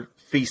another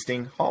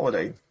feasting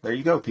holiday. There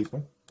you go,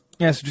 people.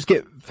 Yeah, so just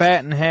get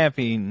fat and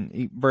happy and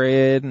eat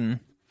bread and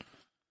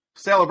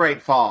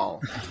celebrate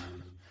fall.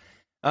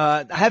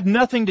 I have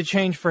nothing to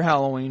change for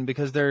Halloween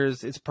because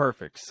it's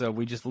perfect. So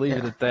we just leave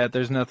it at that.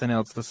 There's nothing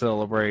else to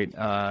celebrate.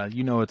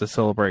 You know what to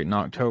celebrate in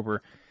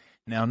October.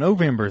 Now,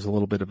 November is a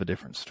little bit of a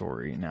different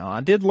story. Now, I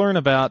did learn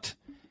about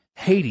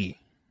Haiti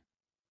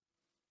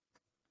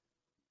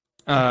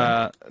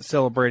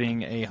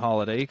celebrating a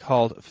holiday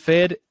called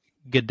Fed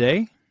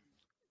Gede,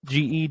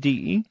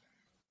 Gede.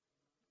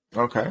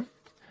 Okay.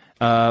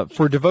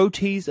 For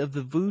devotees of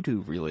the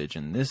voodoo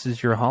religion, this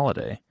is your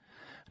holiday.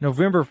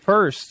 November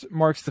 1st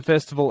marks the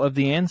festival of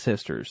the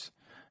ancestors.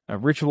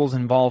 Rituals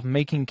involve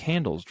making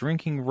candles,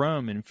 drinking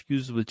rum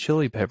infused with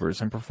chili peppers,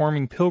 and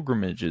performing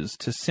pilgrimages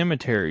to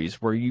cemeteries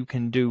where you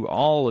can do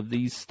all of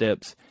these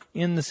steps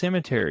in the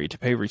cemetery to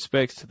pay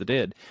respects to the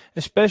dead,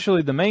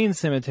 especially the main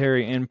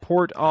cemetery in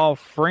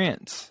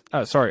Port-au-Prince,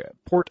 and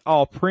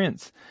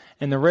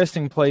the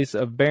resting place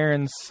of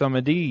Baron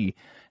Samedi,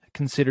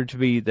 considered to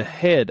be the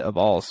head of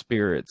all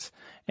spirits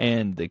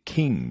and the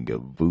king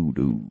of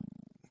voodoo,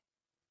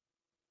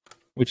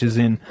 which is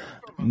in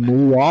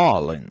New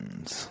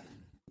Orleans.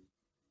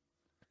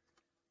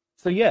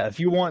 So yeah, if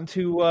you want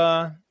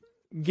to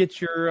get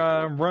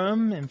your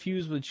rum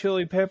infused with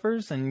chili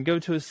peppers and go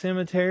to a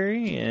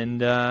cemetery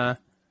and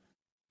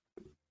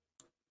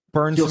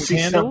burn some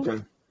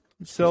candles,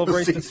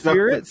 celebrate the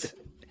spirits,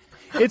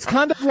 it's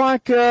kind of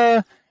like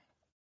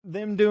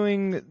them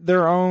doing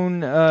their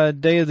own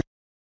Day of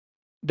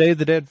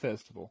the Dead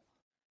festival.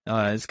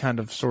 It's kind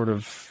of sort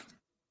of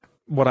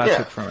what I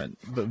took from it,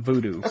 but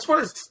voodoo. That's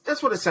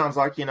what it sounds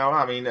like.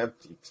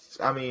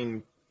 I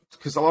mean.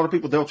 Because a lot of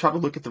people, they'll try to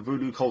look at the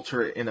voodoo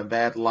culture in a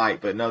bad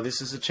light. But no,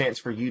 this is a chance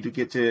for you to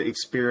get to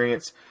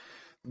experience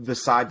the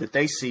side that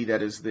they see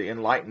that is the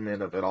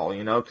enlightenment of it all,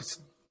 Because,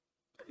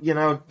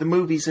 the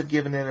movies have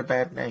given it a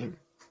bad name.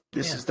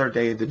 This is their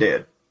Day of the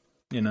Dead.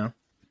 Yeah.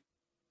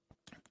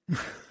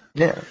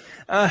 Did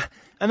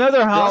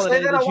Another I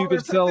holiday say that you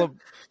could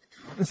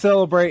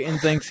celebrate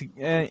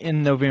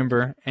in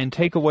November and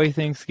take away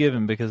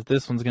Thanksgiving, because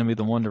this one's going to be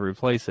the one to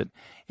replace it.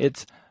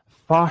 It's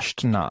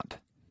Fastnacht.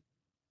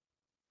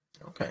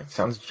 Okay,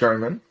 sounds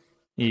German.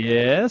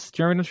 Yes,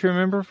 German, if you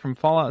remember from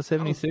Fallout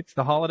 76,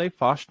 the holiday,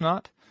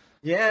 Fastnacht.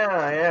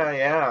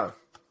 Yeah.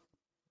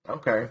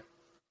 Okay.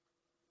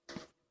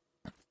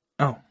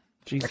 Oh,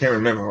 Jesus. I can't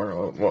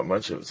remember what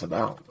much it was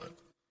about.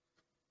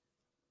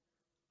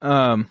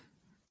 But...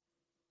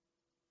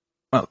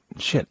 Oh,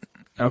 shit.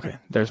 Okay,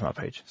 there's my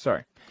page.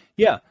 Sorry.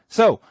 Yeah,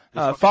 so,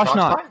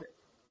 Fastnacht.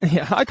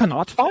 Yeah, I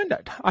cannot find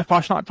it. I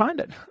Fastnacht find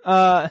it.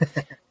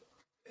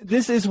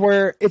 this is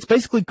where it's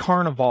basically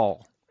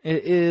Carnival.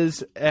 It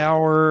is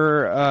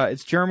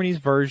it's Germany's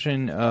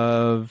version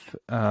of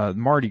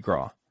Mardi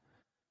Gras,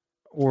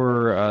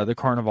 or the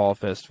Carnival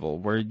Festival,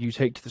 where you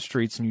take to the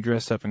streets and you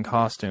dress up in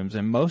costumes.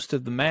 And most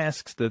of the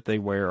masks that they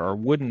wear are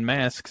wooden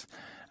masks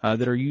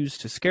that are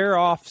used to scare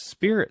off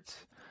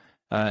spirits.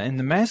 And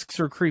the masks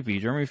are creepy.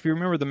 Jeremy, if you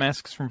remember the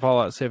masks from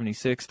Fallout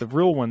 76, the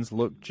real ones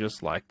look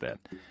just like that.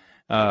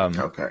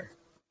 Okay.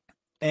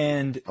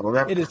 And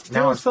it is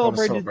still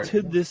celebrated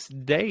to this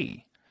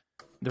day.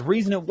 The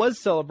reason it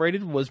was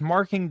celebrated was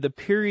marking the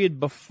period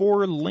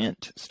before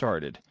Lent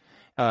started.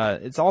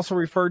 It's also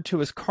referred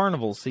to as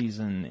carnival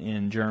season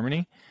in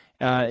Germany.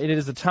 It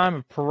is a time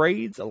of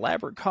parades,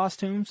 elaborate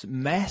costumes,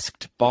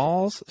 masked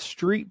balls,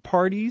 street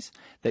parties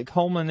that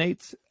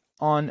culminates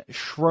on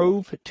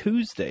Shrove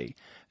Tuesday.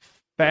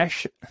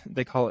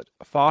 They call it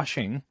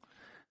Fasching.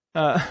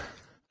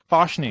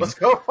 Fashioning. Let's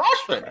go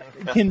fashioning.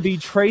 Can be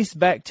traced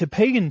back to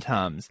pagan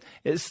times.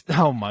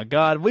 Oh my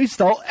God, we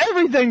stole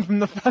everything from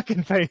the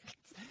fucking pagans.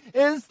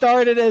 It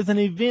started as an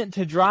event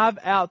to drive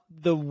out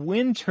the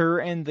winter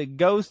and the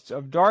ghosts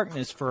of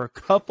darkness for a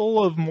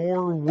couple of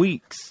more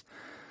weeks.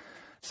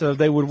 So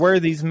they would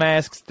wear these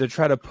masks to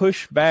try to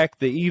push back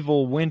the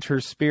evil winter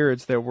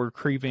spirits that were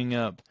creeping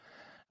up.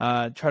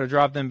 Try to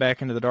drive them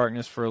back into the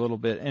darkness for a little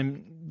bit.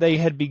 And they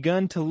had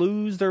begun to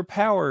lose their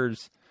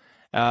powers.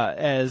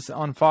 As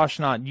on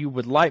Fashnacht, you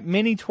would light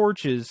many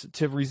torches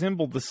to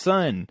resemble the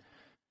sun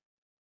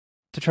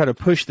to try to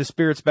push the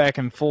spirits back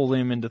and fool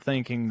them into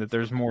thinking that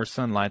there's more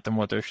sunlight than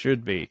what there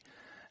should be.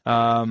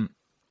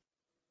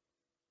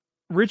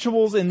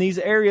 Rituals in these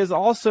areas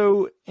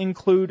also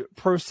include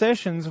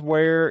processions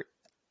where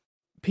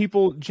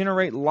people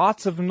generate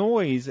lots of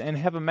noise and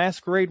have a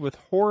masquerade with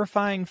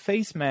horrifying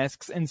face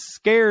masks and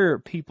scare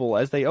people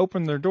as they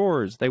open their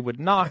doors. They would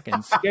knock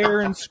and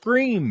scare and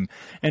scream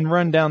and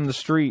run down the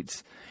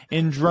streets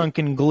in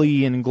drunken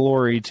glee and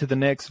glory to the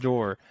next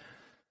door.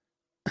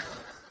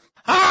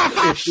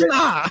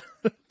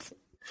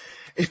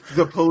 If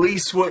the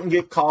police wouldn't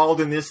get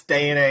called in this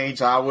day and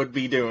age, I would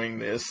be doing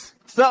this.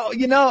 So,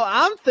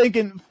 I'm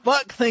thinking,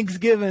 fuck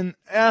Thanksgiving.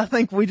 I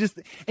think we just...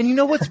 And you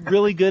know what's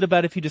really good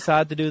about if you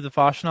decide to do the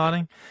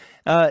Fashnachting?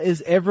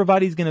 Is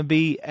everybody's going to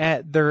be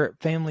at their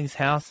family's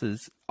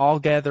houses, all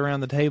gather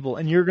around the table,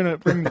 and you're going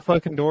to ring the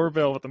fucking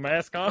doorbell with the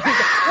mask on.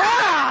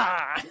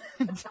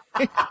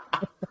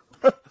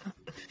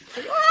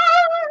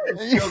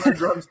 Steal their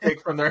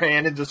drumstick from their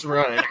hand and just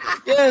run.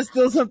 Yeah,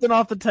 steal something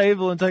off the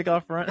table and take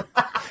off running.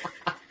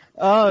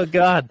 Oh,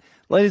 God.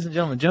 Ladies and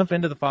gentlemen, jump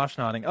into the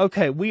Fashnachting.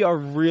 Okay, we are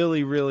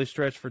really, really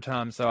stretched for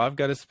time, so I've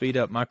got to speed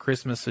up my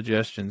Christmas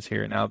suggestions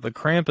here. Now, the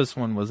Krampus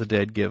one was a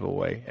dead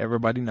giveaway.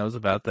 Everybody knows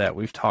about that.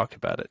 We've talked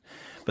about it.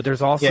 But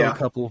there's also a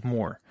couple of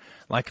more,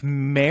 like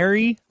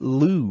Mary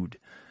Lou.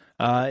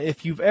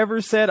 If you've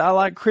ever said, I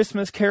like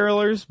Christmas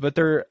carolers, but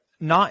they're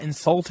not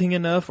insulting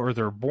enough or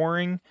they're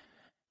boring,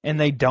 and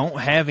they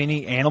don't have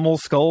any animal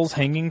skulls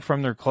hanging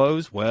from their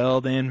clothes, well,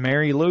 then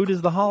Mary Lou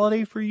is the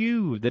holiday for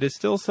you that is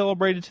still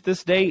celebrated to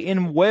this day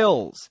in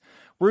Wales.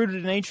 Rooted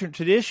in ancient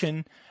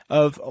tradition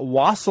of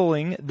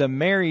wassailing, the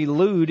Mary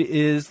Lou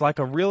is like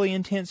a really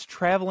intense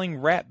traveling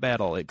rap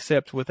battle,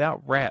 except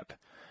without rap.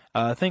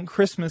 Think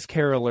Christmas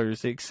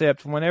carolers,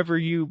 except whenever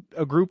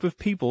a group of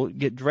people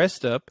get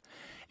dressed up,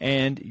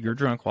 and you're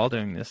drunk while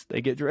doing this,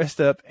 they get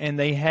dressed up and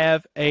they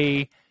have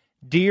a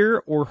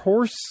deer or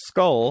horse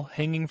skull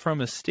hanging from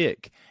a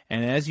stick,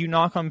 and as you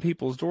knock on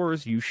people's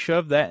doors, you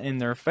shove that in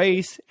their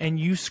face and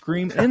you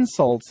scream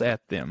insults at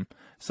them,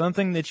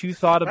 something that you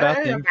thought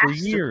about them for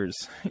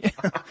years.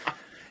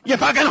 You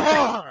fucking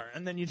whore!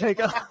 And then you take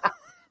a...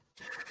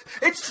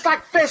 It's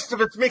like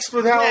Festivus mixed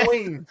with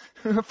Halloween.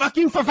 Fuck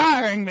you for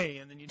firing me!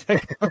 And then you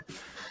take a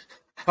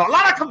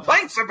lot of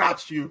complaints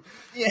about you.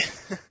 Yeah.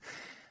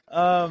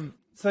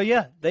 So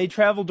yeah, they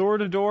travel door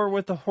to door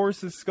with the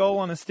horse's skull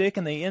on a stick,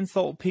 and they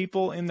insult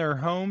people in their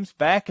homes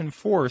back and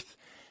forth.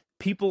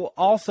 People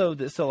also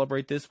that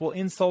celebrate this will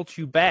insult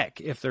you back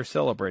if they're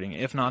celebrating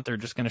it. If not, they're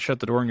just going to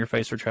shut the door in your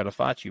face or try to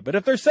fight you. But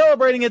if they're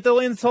celebrating it, they'll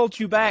insult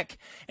you back.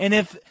 And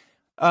if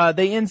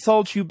they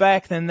insult you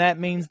back, then that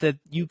means that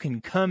you can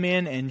come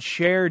in and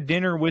share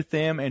dinner with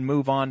them and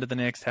move on to the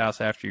next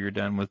house after you're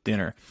done with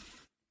dinner.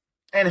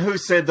 And who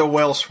said the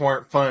Welsh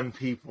weren't fun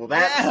people?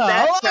 That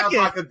sounds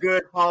like a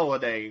good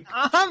holiday.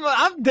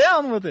 I'm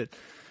down with it.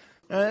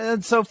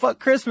 And so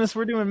fuck Christmas.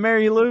 We're doing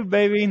Mary Lou,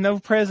 baby. No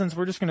presents.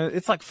 We're just gonna.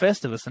 It's like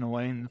Festivus in a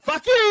way. And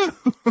fuck you.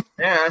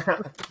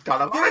 Yeah.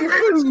 Got a lot of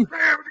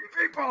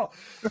people.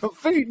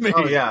 Feed me.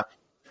 Oh yeah.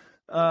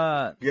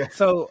 Yeah.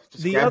 So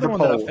the other one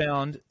that I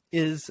found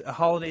is a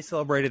holiday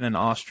celebrated in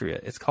Austria.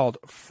 It's called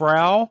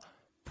Frau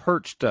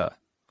Perchta.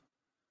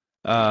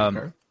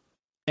 Okay.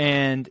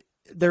 And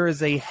there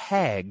is a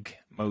hag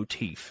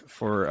motif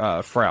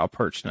for Frau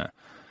Perchta.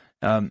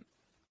 Frau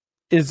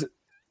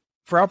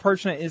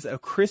Perchta is a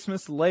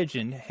Christmas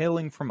legend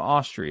hailing from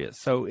Austria,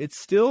 so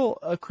it's still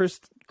a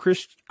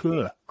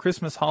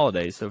Christmas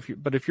holiday. So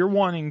if you're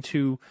wanting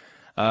to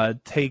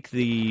take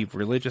the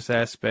religious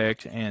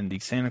aspect and the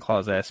Santa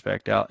Claus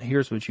aspect out.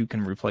 Here's what you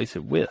can replace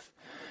it with.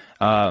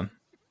 A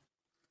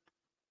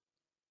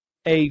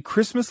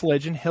Christmas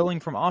legend hailing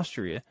from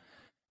Austria.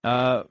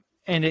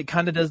 And it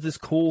kind of does this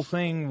cool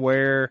thing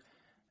where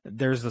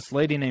there's this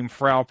lady named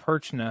Frau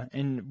Perchna,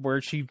 and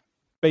where she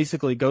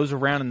basically goes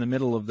around in the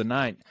middle of the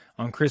night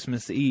on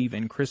Christmas Eve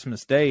and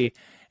Christmas Day,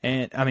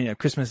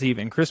 Christmas Eve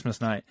and Christmas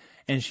night,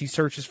 and she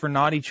searches for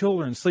naughty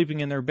children sleeping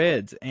in their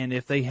beds, and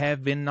if they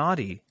have been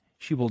naughty,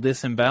 she will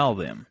disembowel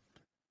them.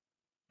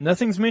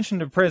 Nothing's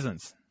mentioned of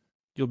presents.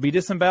 You'll be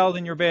disemboweled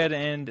in your bed,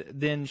 and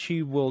then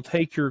she will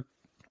take your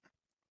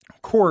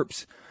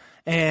corpse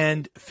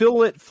and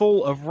fill it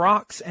full of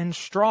rocks and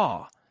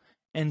straw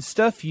and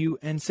stuff you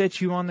and set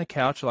you on the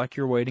couch like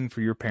you're waiting for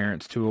your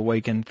parents to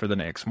awaken for the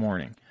next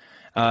morning.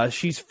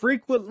 She's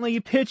frequently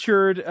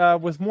pictured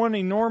with one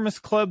enormous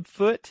club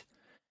foot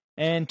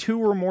and 2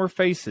 or more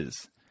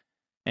faces.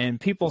 And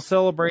people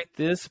celebrate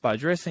this by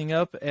dressing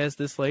up as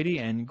this lady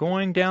and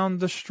going down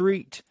the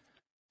street,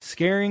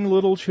 scaring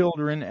little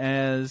children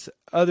as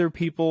other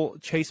people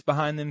chase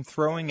behind them,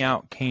 throwing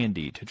out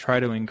candy to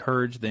try to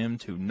encourage them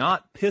to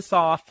not piss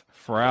off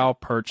Frau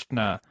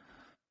Perchna.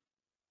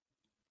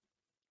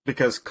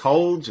 Because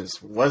coal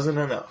just wasn't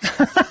enough.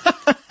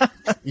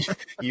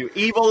 you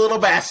evil little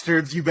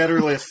bastards, you better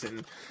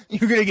listen.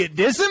 You're going to get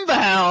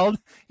disemboweled,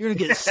 you're going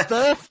to get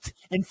stuffed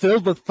and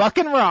filled with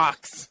fucking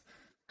rocks.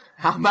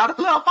 How about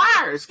a little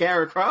fire,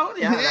 Scarecrow?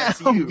 Yeah,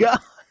 that's you. God.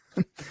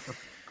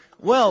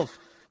 Well,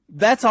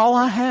 that's all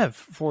I have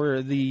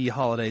for the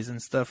holidays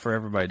and stuff for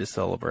everybody to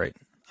celebrate.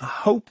 I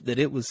hope that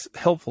it was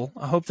helpful.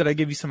 I hope that I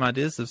give you some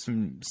ideas of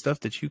some stuff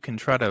that you can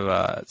try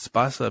to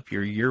spice up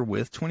your year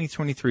with.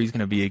 2023 is going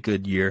to be a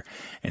good year,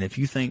 and if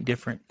you think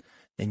different,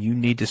 then you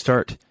need to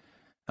start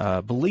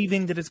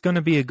believing that it's going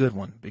to be a good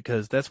one,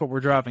 because that's what we're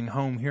driving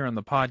home here on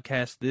the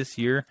podcast this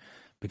year,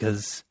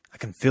 because I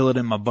can feel it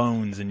in my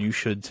bones, and you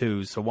should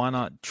too. So why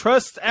not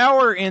trust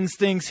our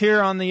instincts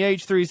here on the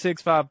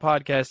H365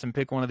 podcast and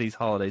pick one of these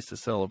holidays to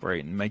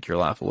celebrate and make your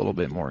life a little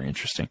bit more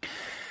interesting.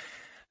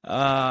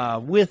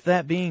 With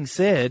that being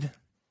said,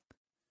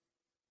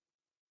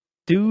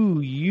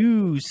 do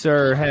you,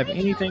 sir, have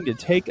anything to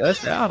take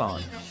us out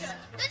on?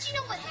 Don't you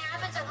know what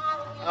happens at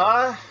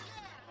Halloween?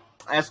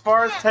 As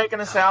far as taking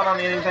us out on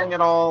anything at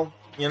all,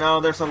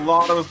 there's a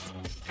lot of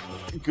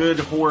good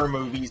horror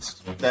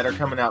movies that are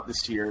coming out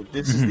this year.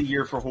 This is the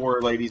year for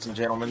horror, ladies and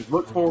gentlemen.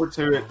 Look forward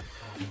to it.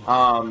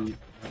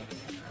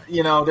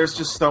 There's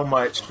just so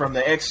much, from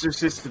The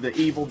Exorcist to The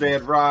Evil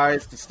Dead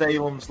Rise to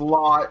Salem's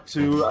Lot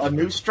to a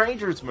new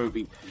Strangers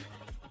movie.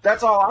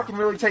 That's all I can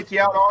really take you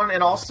out on.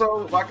 And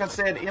also, like I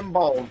said, in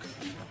bulk,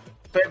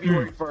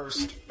 February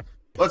 1st,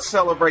 let's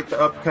celebrate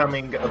the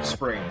upcoming of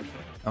spring.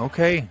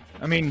 Okay.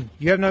 I mean,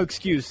 you have no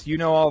excuse. You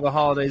know all the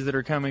holidays that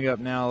are coming up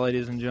now,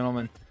 ladies and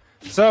gentlemen.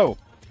 So,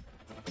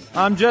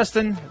 I'm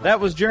Justin. That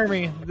was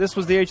Jeremy. This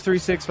was the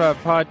H365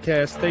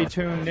 podcast. Stay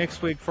tuned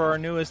next week for our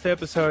newest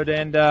episode,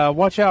 and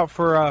watch out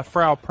for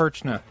Frau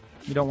Perchna.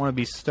 You don't want to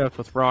be stuck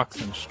with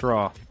rocks and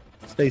straw.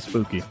 Stay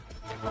spooky.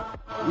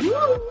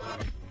 Woo!